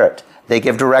Spirit. They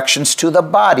give directions to the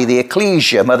body, the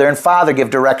ecclesia. Mother and father give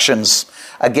directions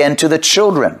again to the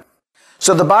children.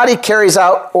 So the body carries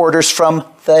out orders from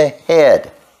the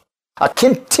head. A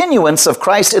continuance of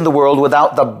Christ in the world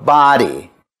without the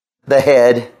body, the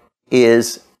head,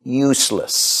 is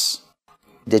useless.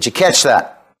 Did you catch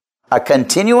that? A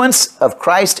continuance of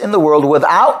Christ in the world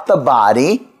without the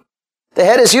body, the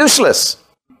head is useless.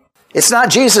 It's not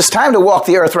Jesus' time to walk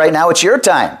the earth right now. It's your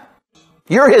time.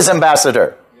 You're his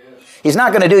ambassador. He's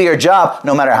not going to do your job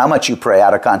no matter how much you pray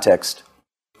out of context.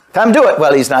 Come do it.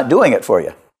 Well, he's not doing it for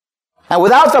you. And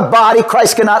without the body,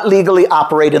 Christ cannot legally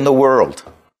operate in the world.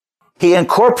 He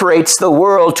incorporates the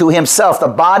world to himself. The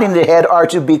body and the head are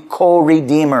to be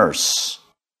co-redeemers.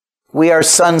 We are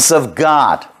sons of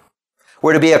God.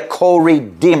 We're to be a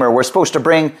co-redeemer. We're supposed to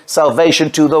bring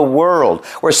salvation to the world.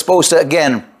 We're supposed to,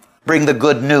 again, bring the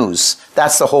good news.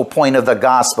 That's the whole point of the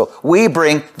gospel. We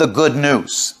bring the good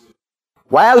news.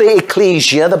 While the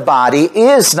ecclesia, the body,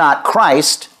 is not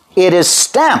Christ, it is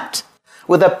stamped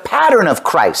with a pattern of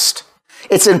Christ.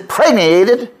 It's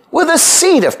impregnated with a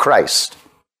seed of Christ.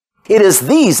 It is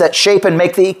these that shape and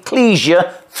make the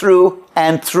ecclesia through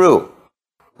and through.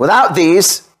 Without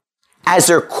these, as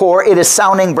their core, it is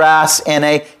sounding brass and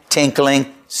a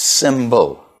tinkling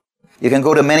cymbal. You can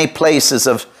go to many places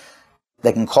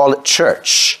they can call it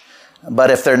church, but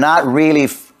if they're not really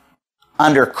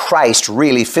under Christ,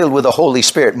 really filled with the Holy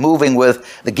Spirit, moving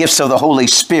with the gifts of the Holy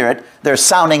Spirit, they're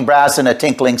sounding brass and a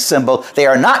tinkling cymbal. They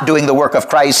are not doing the work of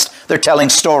Christ. They're telling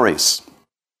stories.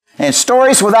 And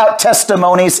stories without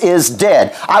testimonies is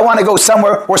dead. I want to go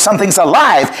somewhere where something's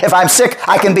alive. If I'm sick,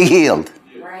 I can be healed.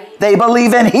 Right. They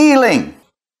believe in healing.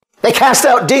 They cast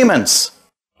out demons.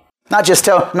 Not just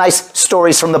tell nice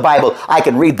stories from the Bible. I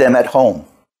can read them at home.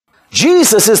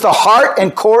 Jesus is the heart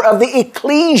and core of the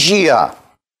ecclesia.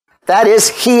 That is,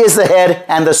 he is the head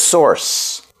and the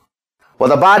source. Well,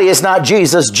 the body is not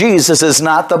Jesus. Jesus is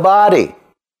not the body.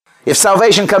 If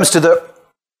salvation comes to the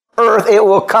earth, it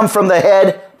will come from the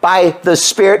head by the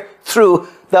Spirit through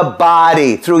the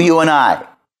body, through you and I.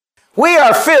 We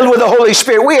are filled with the Holy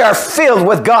Spirit. We are filled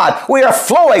with God. We are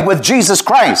flowing with Jesus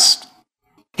Christ.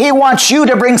 He wants you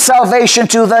to bring salvation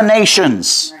to the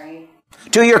nations, right,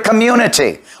 to your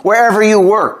community, wherever you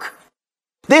work.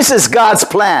 This is God's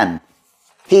plan.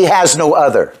 He has no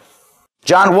other.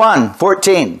 John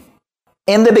 1:14.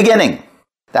 In the beginning.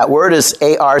 That word is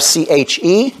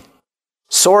A-R-C-H-E.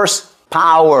 Source,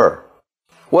 power.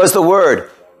 Was the Word.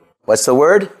 What's the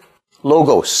word?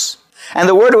 Logos. And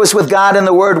the Word was with God, and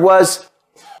the Word was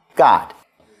God.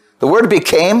 The Word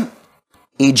became,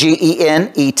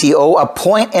 E-G-E-N-E-T-O, a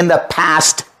point in the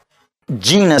past,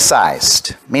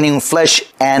 genicized, meaning flesh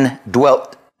and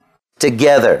dwelt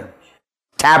together,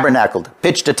 tabernacled,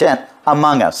 pitched a tent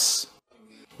among us,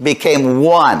 became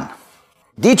one.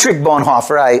 Dietrich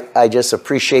Bonhoeffer, I just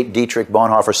appreciate Dietrich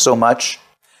Bonhoeffer so much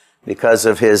because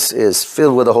of his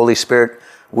filled with the Holy Spirit,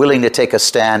 willing to take a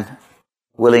stand,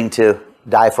 willing to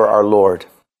die for our Lord.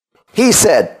 He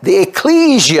said, the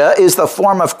ecclesia is the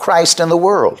form of Christ in the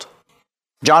world.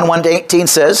 John 1:18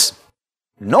 says,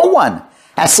 no one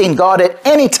has seen God at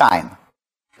any time.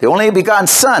 The only begotten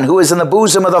Son, who is in the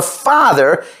bosom of the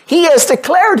Father, he has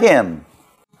declared him.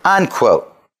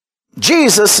 Unquote.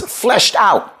 Jesus fleshed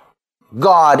out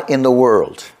God in the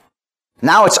world.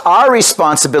 Now it's our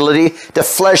responsibility to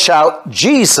flesh out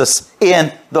Jesus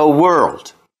in the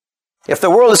world. If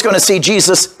the world is going to see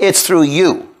Jesus, it's through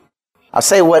you. I'll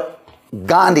say what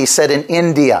Gandhi said in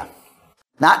India,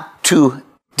 not to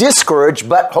discourage,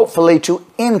 but hopefully to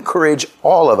encourage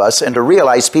all of us and to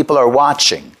realize people are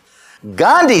watching.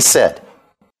 Gandhi said,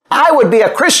 I would be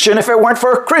a Christian if it weren't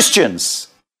for Christians.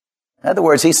 In other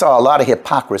words, he saw a lot of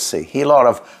hypocrisy. He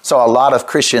saw a lot of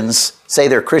Christians say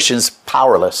they're Christians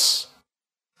powerless.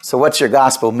 So what's your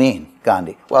gospel mean,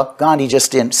 Gandhi? Well, Gandhi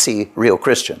just didn't see real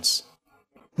Christians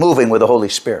moving with the Holy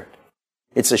Spirit.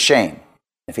 It's a shame.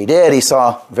 If he did, he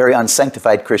saw very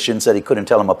unsanctified Christians that he couldn't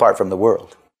tell them apart from the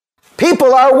world.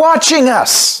 People are watching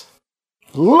us.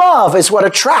 Love is what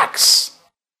attracts.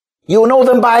 You know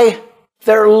them by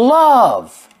their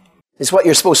love, is what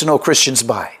you're supposed to know Christians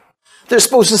by. They're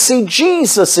supposed to see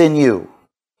Jesus in you.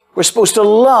 We're supposed to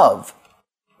love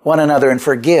one another and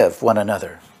forgive one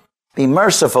another. Be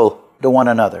merciful to one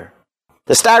another.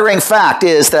 The staggering fact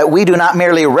is that we do not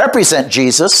merely represent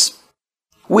Jesus.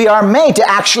 We are made to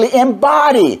actually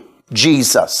embody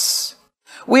Jesus.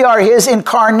 We are his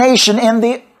incarnation in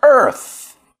the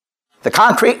earth. The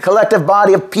concrete collective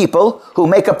body of people who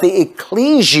make up the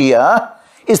ecclesia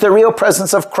is the real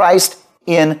presence of Christ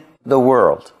in the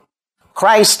world.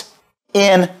 Christ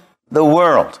in the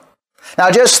world.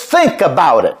 Now just think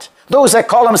about it. Those that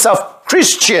call themselves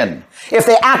Christian, if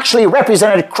they actually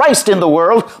represented Christ in the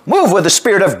world, move with the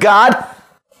Spirit of God,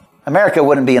 America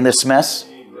wouldn't be in this mess.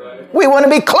 We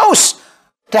wouldn't be close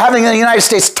to having the United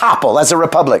States topple as a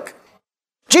republic.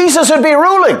 Jesus would be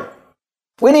ruling.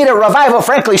 We need a revival,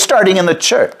 frankly, starting in the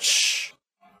church.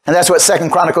 And that's what 2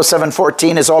 Chronicles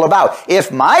 7:14 is all about.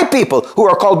 If my people who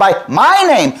are called by my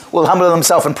name will humble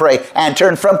themselves and pray and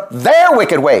turn from their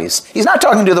wicked ways. He's not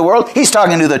talking to the world, he's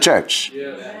talking to the church.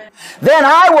 Yes. Then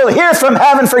I will hear from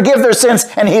heaven, forgive their sins,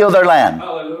 and heal their land.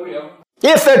 Hallelujah.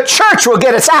 If the church will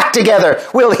get its act together,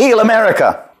 we'll heal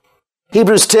America.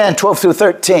 Hebrews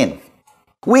 10:12-13.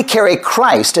 We carry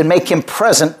Christ and make him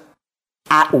present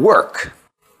at work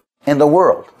in the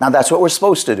world. Now that's what we're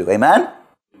supposed to do. Amen?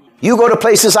 You go to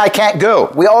places I can't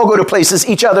go. We all go to places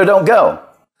each other don't go.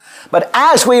 But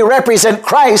as we represent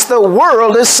Christ, the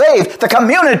world is saved. The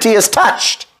community is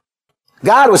touched.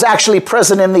 God was actually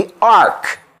present in the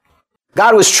ark.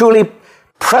 God was truly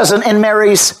present in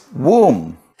Mary's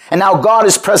womb. And now God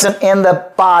is present in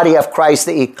the body of Christ,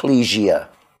 the ecclesia.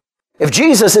 If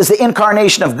Jesus is the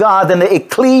incarnation of God, then the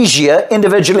ecclesia,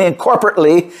 individually and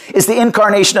corporately, is the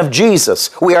incarnation of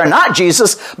Jesus. We are not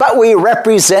Jesus, but we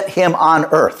represent him on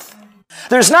earth.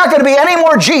 There's not going to be any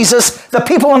more Jesus the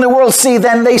people in the world see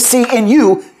than they see in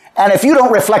you. And if you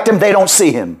don't reflect him, they don't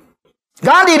see him.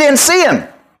 Gandhi didn't see him.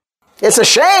 It's a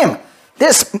shame.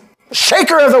 This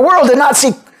shaker of the world did not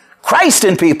see Christ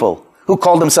in people who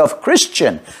called himself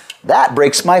Christian. That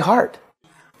breaks my heart.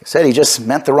 He said he just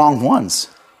meant the wrong ones,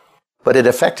 but it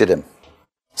affected him.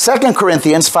 2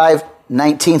 Corinthians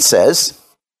 5:19 says,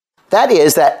 that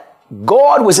is, that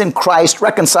God was in Christ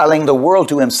reconciling the world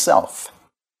to himself,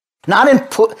 not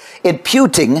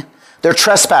imputing their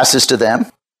trespasses to them,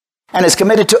 and has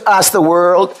committed to us the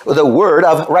word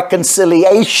of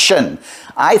reconciliation.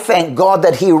 I thank God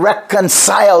that he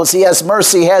reconciles. He has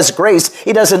mercy, he has grace.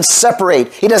 He doesn't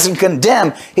separate. He doesn't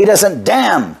condemn. He doesn't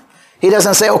damn. He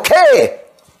doesn't say, okay,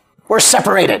 we're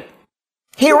separated.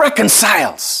 He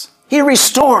reconciles. He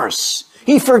restores.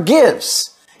 He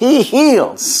forgives. He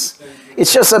heals.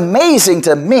 It's just amazing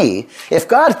to me. If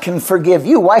God can forgive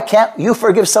you, why can't you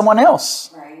forgive someone else?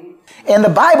 And the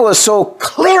Bible is so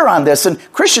clear on this, and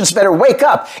Christians better wake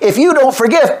up. If you don't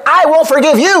forgive, I won't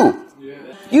forgive you. Yeah.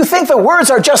 You think the words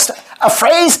are just a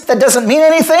phrase that doesn't mean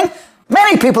anything?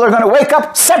 Many people are going to wake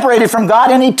up separated from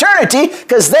God in eternity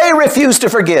because they refuse to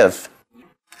forgive.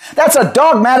 That's a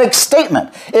dogmatic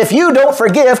statement. If you don't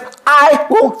forgive, I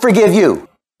won't forgive you.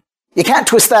 You can't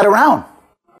twist that around.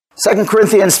 2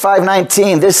 Corinthians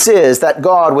 5:19, this is that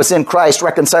God was in Christ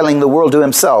reconciling the world to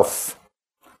himself,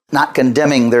 not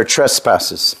condemning their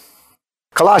trespasses.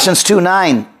 Colossians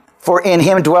 2:9, for in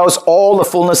him dwells all the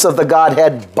fullness of the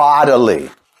Godhead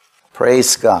bodily.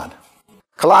 Praise God.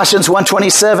 Colossians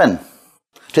 1:27,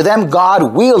 to them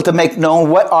God willed to make known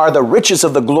what are the riches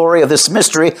of the glory of this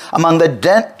mystery among the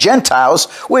Gentiles,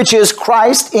 which is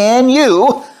Christ in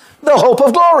you, the hope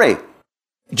of glory.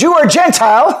 Jew or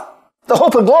Gentile, the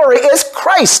hope of glory is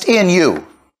Christ in you.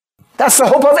 That's the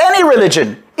hope of any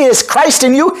religion. Is Christ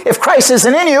in you? If Christ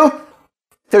isn't in you,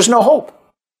 there's no hope.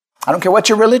 I don't care what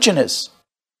your religion is.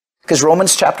 Because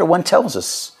Romans chapter 1 tells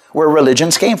us where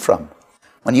religions came from.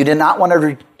 When you did not want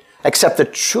to accept the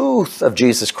truth of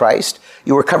Jesus Christ,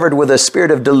 you were covered with a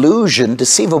spirit of delusion,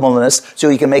 deceivableness, so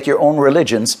you can make your own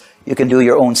religions, you can do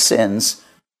your own sins,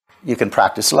 you can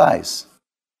practice lies.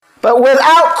 But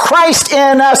without Christ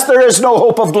in us, there is no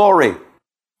hope of glory.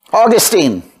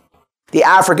 Augustine, the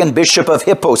African bishop of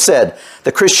Hippo, said,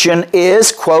 the Christian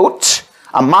is, quote,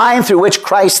 a mind through which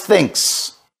Christ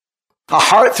thinks, a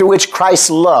heart through which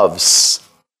Christ loves,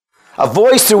 a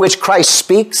voice through which Christ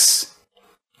speaks,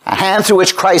 a hand through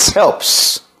which Christ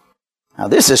helps. Now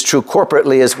this is true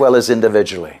corporately as well as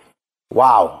individually.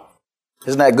 Wow.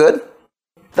 Isn't that good?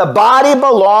 The body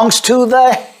belongs to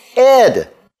the head.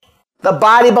 The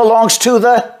body belongs to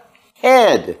the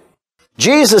head.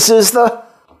 Jesus is the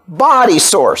body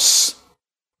source.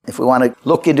 If we want to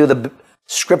look into the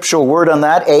scriptural word on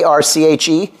that,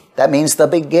 A-R-C-H-E, that means the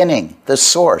beginning, the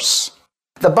source.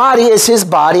 The body is his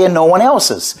body and no one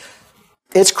else's.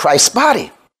 It's Christ's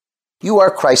body. You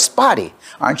are Christ's body.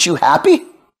 Aren't you happy?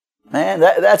 Man,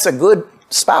 that's a good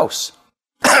spouse.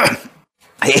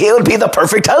 He would be the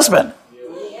perfect husband.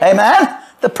 Amen?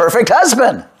 The perfect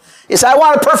husband. You say, I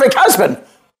want a perfect husband.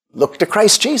 Look to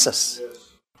Christ Jesus.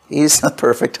 He's the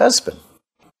perfect husband.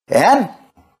 And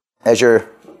as your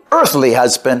earthly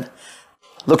husband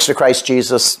looks to Christ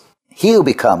Jesus, he'll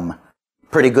become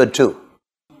pretty good too.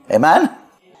 Amen?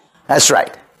 That's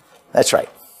right. That's right.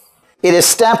 It is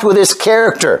stamped with his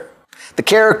character. The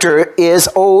character is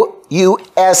O-U-S-I-A.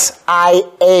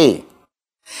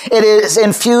 It is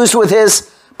infused with his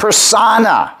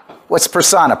persona. What's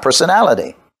persona?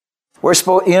 Personality.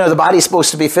 The body's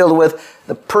supposed to be filled with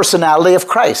the personality of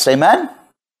Christ. Amen?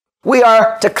 We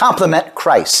are to complement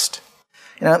Christ.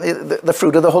 The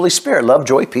fruit of the Holy Spirit, love,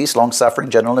 joy, peace, long-suffering,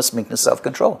 gentleness, meekness,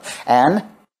 self-control. And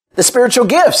the spiritual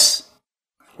gifts,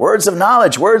 words of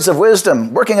knowledge, words of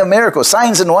wisdom, working of miracles,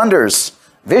 signs and wonders,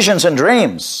 visions and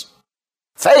dreams,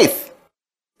 faith,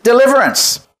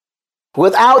 deliverance.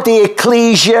 Without the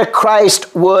ecclesia,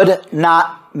 Christ would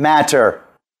not matter.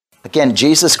 Again,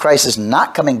 Jesus Christ is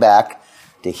not coming back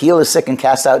to heal the sick and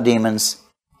cast out demons.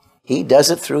 He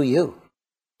does it through you.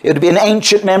 It would be an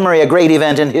ancient memory, a great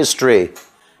event in history.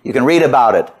 You can read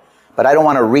about it, but I don't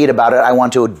want to read about it. I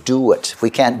want to do it. If we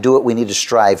can't do it, we need to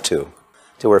strive to,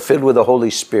 till we're filled with the Holy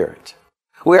Spirit.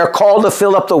 We are called to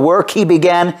fill up the work he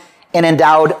began and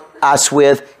endowed us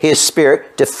with his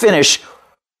Spirit to finish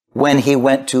when he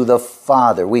went to the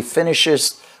Father. We finish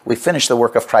the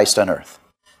work of Christ on earth.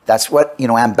 That's what,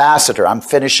 ambassador. I'm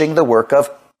finishing the work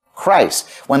of Christ.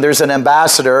 When there's an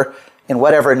ambassador, in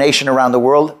whatever nation around the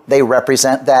world, they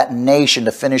represent that nation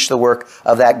to finish the work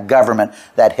of that government,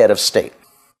 that head of state.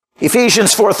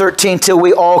 Ephesians 4:13, till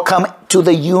we all come to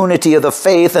the unity of the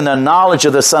faith and the knowledge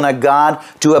of the Son of God,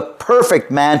 to a perfect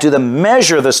man, to the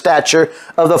measure of the stature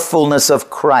of the fullness of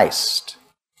Christ.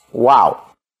 Wow.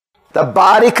 The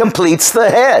body completes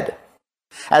the head.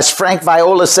 As Frank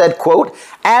Viola said, quote,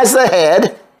 as the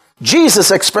head, Jesus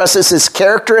expresses his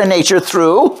character and nature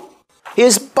through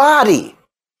his body.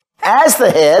 As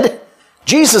the head,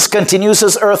 Jesus continues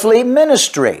his earthly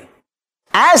ministry.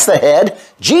 As the head,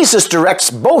 Jesus directs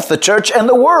both the church and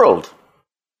the world.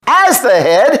 As the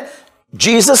head,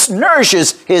 Jesus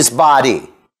nourishes his body.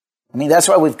 I mean, that's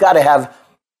why we've got to have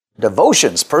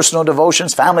devotions, personal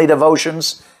devotions, family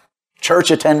devotions,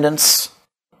 church attendance.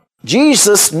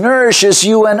 Jesus nourishes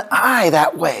you and I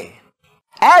that way.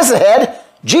 As the head,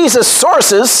 Jesus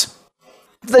sources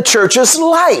the church's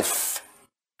life.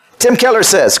 Tim Keller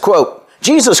says, quote,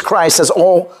 Jesus Christ has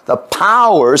all the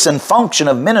powers and function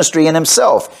of ministry in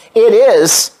himself. It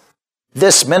is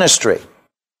this ministry,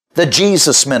 the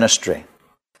Jesus ministry,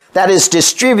 that is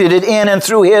distributed in and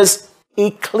through his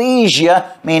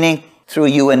ecclesia, meaning through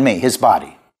you and me, his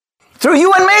body. Through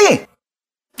you and me.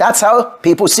 That's how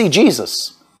people see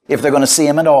Jesus, if they're going to see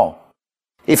him at all.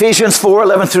 Ephesians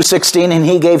 4:11 through 16, and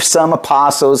he gave some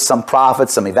apostles, some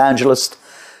prophets, some evangelists,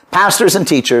 pastors and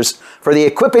teachers, for the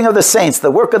equipping of the saints, the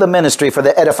work of the ministry, for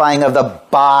the edifying of the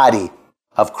body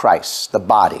of Christ, the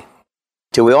body,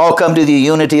 till we all come to the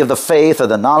unity of the faith, of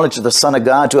the knowledge of the Son of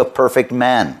God, to a perfect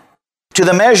man, to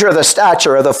the measure of the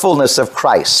stature of the fullness of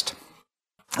Christ,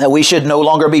 that we should no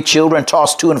longer be children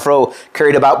tossed to and fro,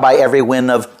 carried about by every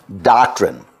wind of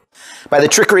doctrine, by the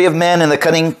trickery of men and the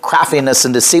cunning craftiness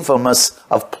and deceitfulness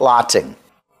of plotting,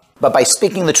 but by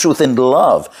speaking the truth in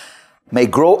love, may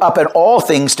grow up in all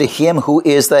things to him who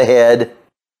is the head,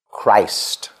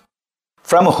 Christ,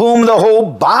 from whom the whole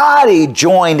body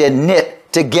joined and knit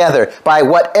together by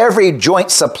what every joint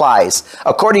supplies,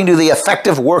 according to the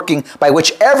effective working by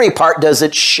which every part does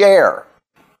its share,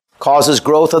 causes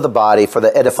growth of the body for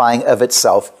the edifying of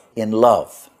itself in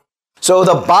love. So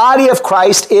the body of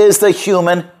Christ is the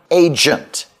human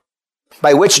agent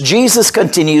by which Jesus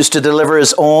continues to deliver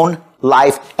his own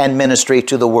life and ministry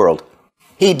to the world.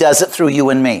 He does it through you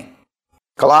and me.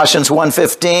 Colossians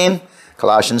 1:15,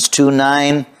 Colossians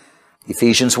 2:9,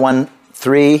 Ephesians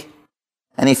 1:3,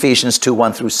 and Ephesians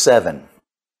 2:1 through 7.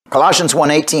 Colossians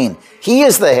 1:18, he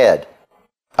is the head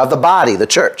of the body, the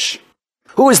church,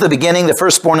 who is the beginning, the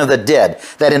firstborn of the dead,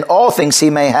 that in all things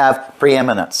he may have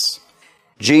preeminence.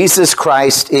 Jesus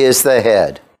Christ is the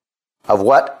head of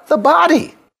what? The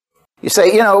body. You say,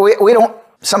 we don't,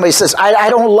 somebody says, I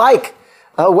don't like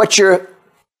what you're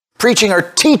preaching or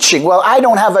teaching. Well, I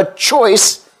don't have a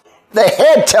choice. The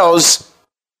head tells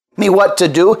me what to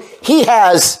do. He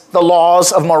has the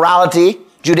laws of morality,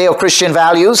 Judeo-Christian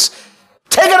values.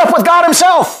 Take it up with God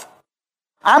himself.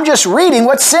 I'm just reading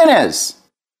what sin is.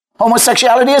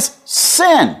 Homosexuality is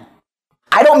sin.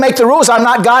 I don't make the rules. I'm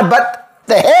not God, but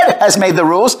the head has made the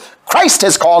rules. Christ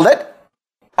has called it.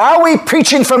 Are we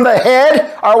preaching from the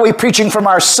head? Are we preaching from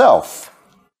ourselves?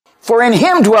 For in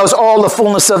him dwells all the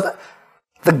fullness of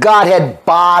the Godhead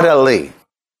bodily.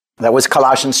 That was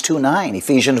Colossians 2:9,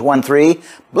 Ephesians 1:3.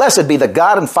 Blessed be the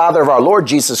God and Father of our Lord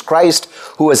Jesus Christ,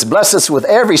 who has blessed us with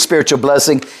every spiritual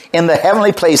blessing in the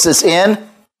heavenly places in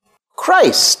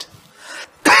Christ.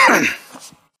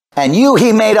 And you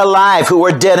he made alive who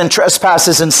were dead in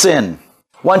trespasses and sin.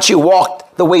 Once you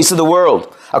walked the ways of the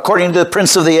world, according to the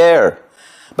prince of the air,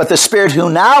 but the spirit who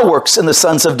now works in the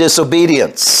sons of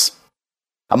disobedience,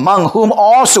 among whom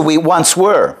also we once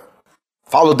were,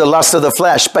 followed the lust of the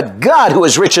flesh. But God, who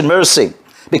is rich in mercy,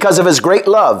 because of his great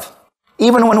love,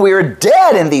 even when we were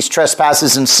dead in these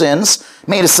trespasses and sins,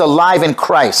 made us alive in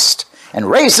Christ, and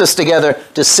raised us together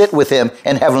to sit with him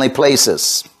in heavenly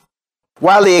places.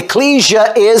 While the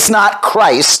ecclesia is not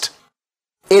Christ,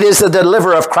 it is the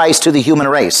deliverer of Christ to the human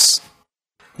race.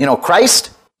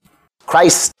 Christ,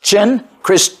 Christian.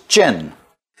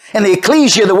 In the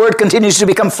ecclesia, the word continues to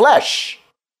become flesh.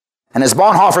 And as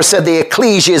Bonhoeffer said, the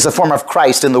ecclesia is a form of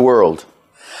Christ in the world.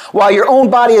 While your own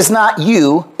body is not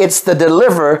you, it's the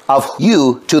deliverer of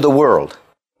you to the world.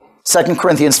 2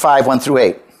 Corinthians 5:1 through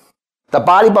 8. The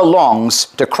body belongs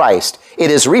to Christ.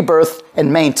 It is rebirthed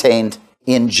and maintained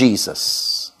in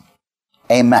Jesus.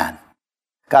 Amen.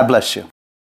 God bless you.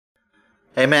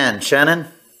 Amen. Shannon?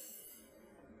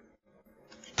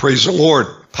 Praise the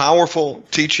Lord. Powerful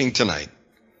teaching tonight.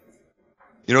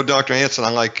 Dr. Hanson, I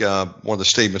like one of the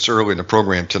statements early in the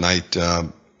program tonight.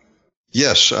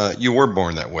 Yes, you were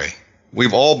born that way.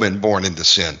 We've all been born into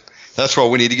sin. That's why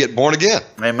we need to get born again.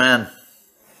 Amen.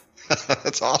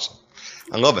 That's awesome.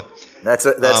 I love it. That's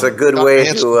a good Dr. way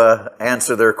Hanson, to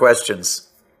answer their questions.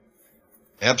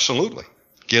 Absolutely.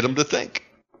 Get them to think.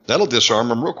 That'll disarm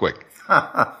them real quick.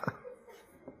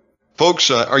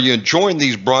 Folks, are you enjoying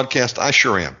these broadcasts? I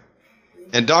sure am.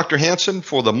 And Dr. Hanson,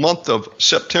 for the month of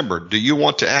September, do you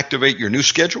want to activate your new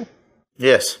schedule?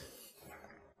 Yes.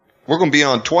 We're going to be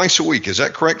on twice a week. Is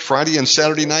that correct? Friday and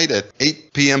Saturday night at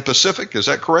 8 p.m. Pacific. Is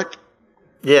that correct?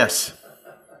 Yes.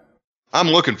 I'm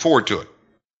looking forward to it.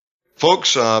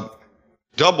 Folks,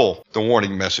 double the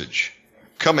warning message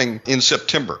coming in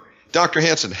September. Dr.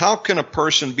 Hanson, how can a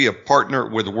person be a partner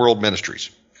with World Ministries?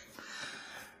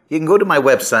 You can go to my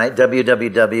website,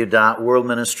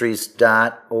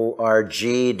 www.worldministries.org,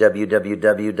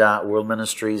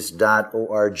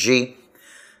 www.worldministries.org.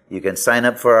 You can sign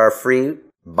up for our free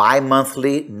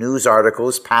bi-monthly news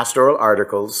articles, pastoral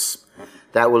articles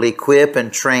that will equip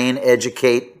and train,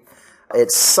 educate.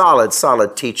 It's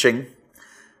solid teaching.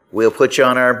 We'll put you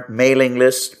on our mailing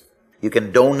list. You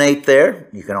can donate there.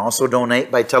 You can also donate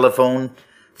by telephone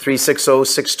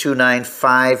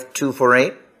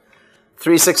 360-629-5248.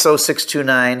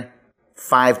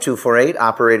 360-629-5248.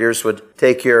 Operators would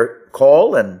take your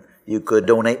call, and you could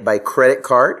donate by credit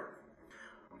card.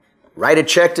 Write a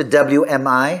check to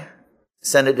WMI.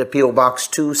 Send it to P.O. Box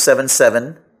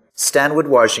 277, Stanwood,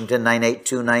 Washington,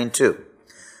 98292.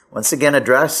 Once again,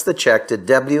 address the check to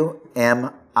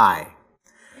WMI.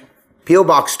 P.O.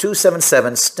 Box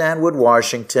 277, Stanwood,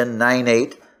 Washington,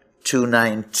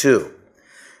 98292.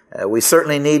 We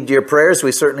certainly need your prayers.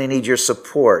 We certainly need your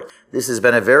support. This has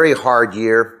been a very hard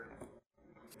year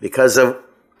because of,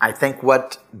 I think,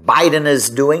 what Biden is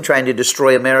doing, trying to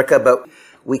destroy America. But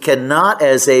we cannot,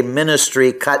 as a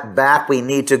ministry, cut back. We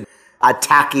need to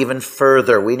attack even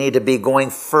further. We need to be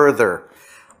going further.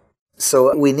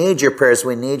 So we need your prayers.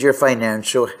 We need your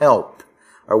financial help,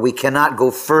 or we cannot go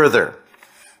further.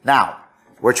 Now,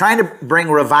 we're trying to bring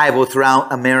revival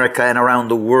throughout America and around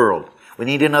the world. We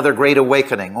need another great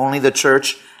awakening. Only the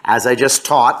church, as I just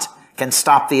taught, can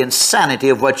stop the insanity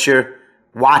of what you're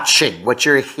watching, what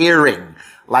you're hearing,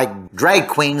 like drag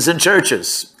queens in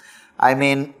churches. I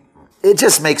mean, it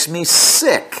just makes me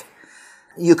sick.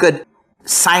 You could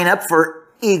sign up for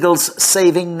Eagles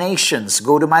Saving Nations.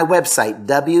 Go to my website,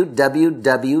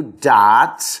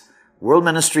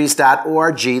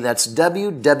 www.worldministries.org. That's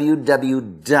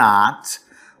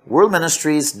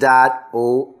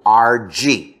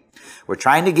www.worldministries.org. We're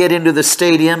trying to get into the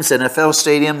stadiums, NFL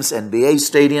stadiums, NBA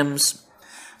stadiums,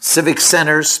 civic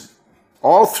centers,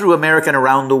 all through America and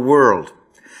around the world.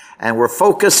 And we're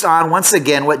focused on, once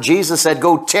again, what Jesus said,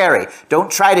 go tarry. Don't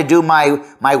try to do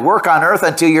my work on earth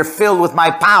until you're filled with my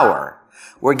power.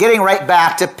 We're getting right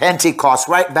back to Pentecost,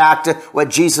 right back to what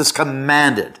Jesus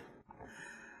commanded.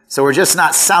 So we're just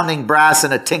not sounding brass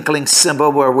and a tinkling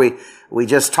cymbal where we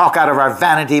just talk out of our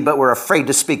vanity, but we're afraid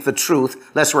to speak the truth,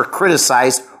 lest we're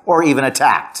criticized or even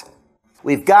attacked.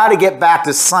 We've got to get back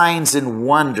to signs and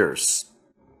wonders.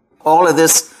 All of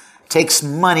this takes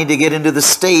money to get into the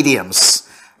stadiums.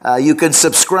 You can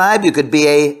subscribe. You could be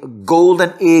a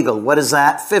Golden Eagle. What is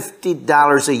that?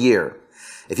 $50 a year.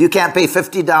 If you can't pay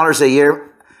 $50 a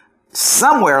year,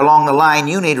 somewhere along the line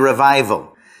you need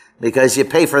revival, because you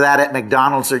pay for that at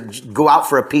McDonald's or go out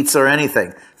for a pizza or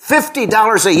anything.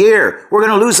 $50 a year. We're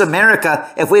going to lose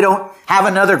America if we don't have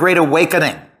another great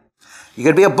awakening. You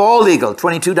could be a bald eagle,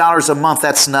 $22 a month.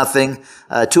 That's nothing.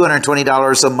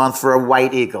 $220 a month for a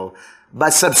white eagle.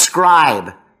 But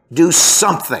subscribe. Do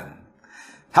something.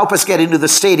 Help us get into the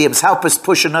stadiums. Help us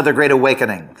push another great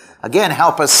awakening. Again,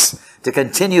 help us to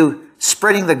continue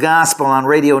spreading the gospel on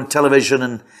radio and television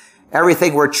and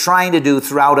everything we're trying to do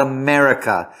throughout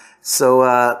America.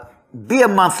 So be a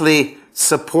monthly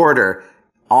supporter.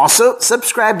 Also,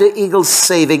 subscribe to Eagles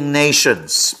Saving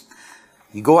Nations.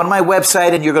 You go on my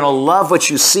website and you're going to love what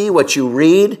you see, what you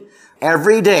read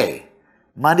every day.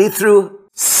 Monday through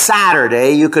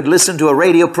Saturday, you could listen to a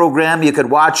radio program. You could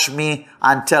watch me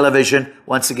on television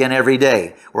once again every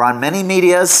day. We're on many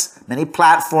medias, many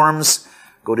platforms.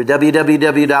 Go to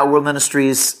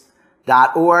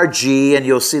www.worldministries.org and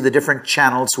you'll see the different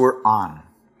channels we're on,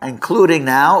 including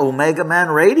now Omega Man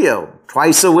Radio,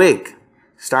 twice a week,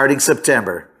 starting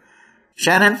September.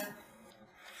 Shannon?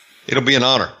 It'll be an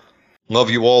honor. Love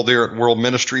you all there at World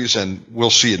Ministries, and we'll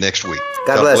see you next week.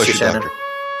 God bless you, Shannon. Doctor.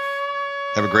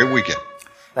 Have a great weekend.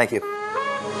 Thank you.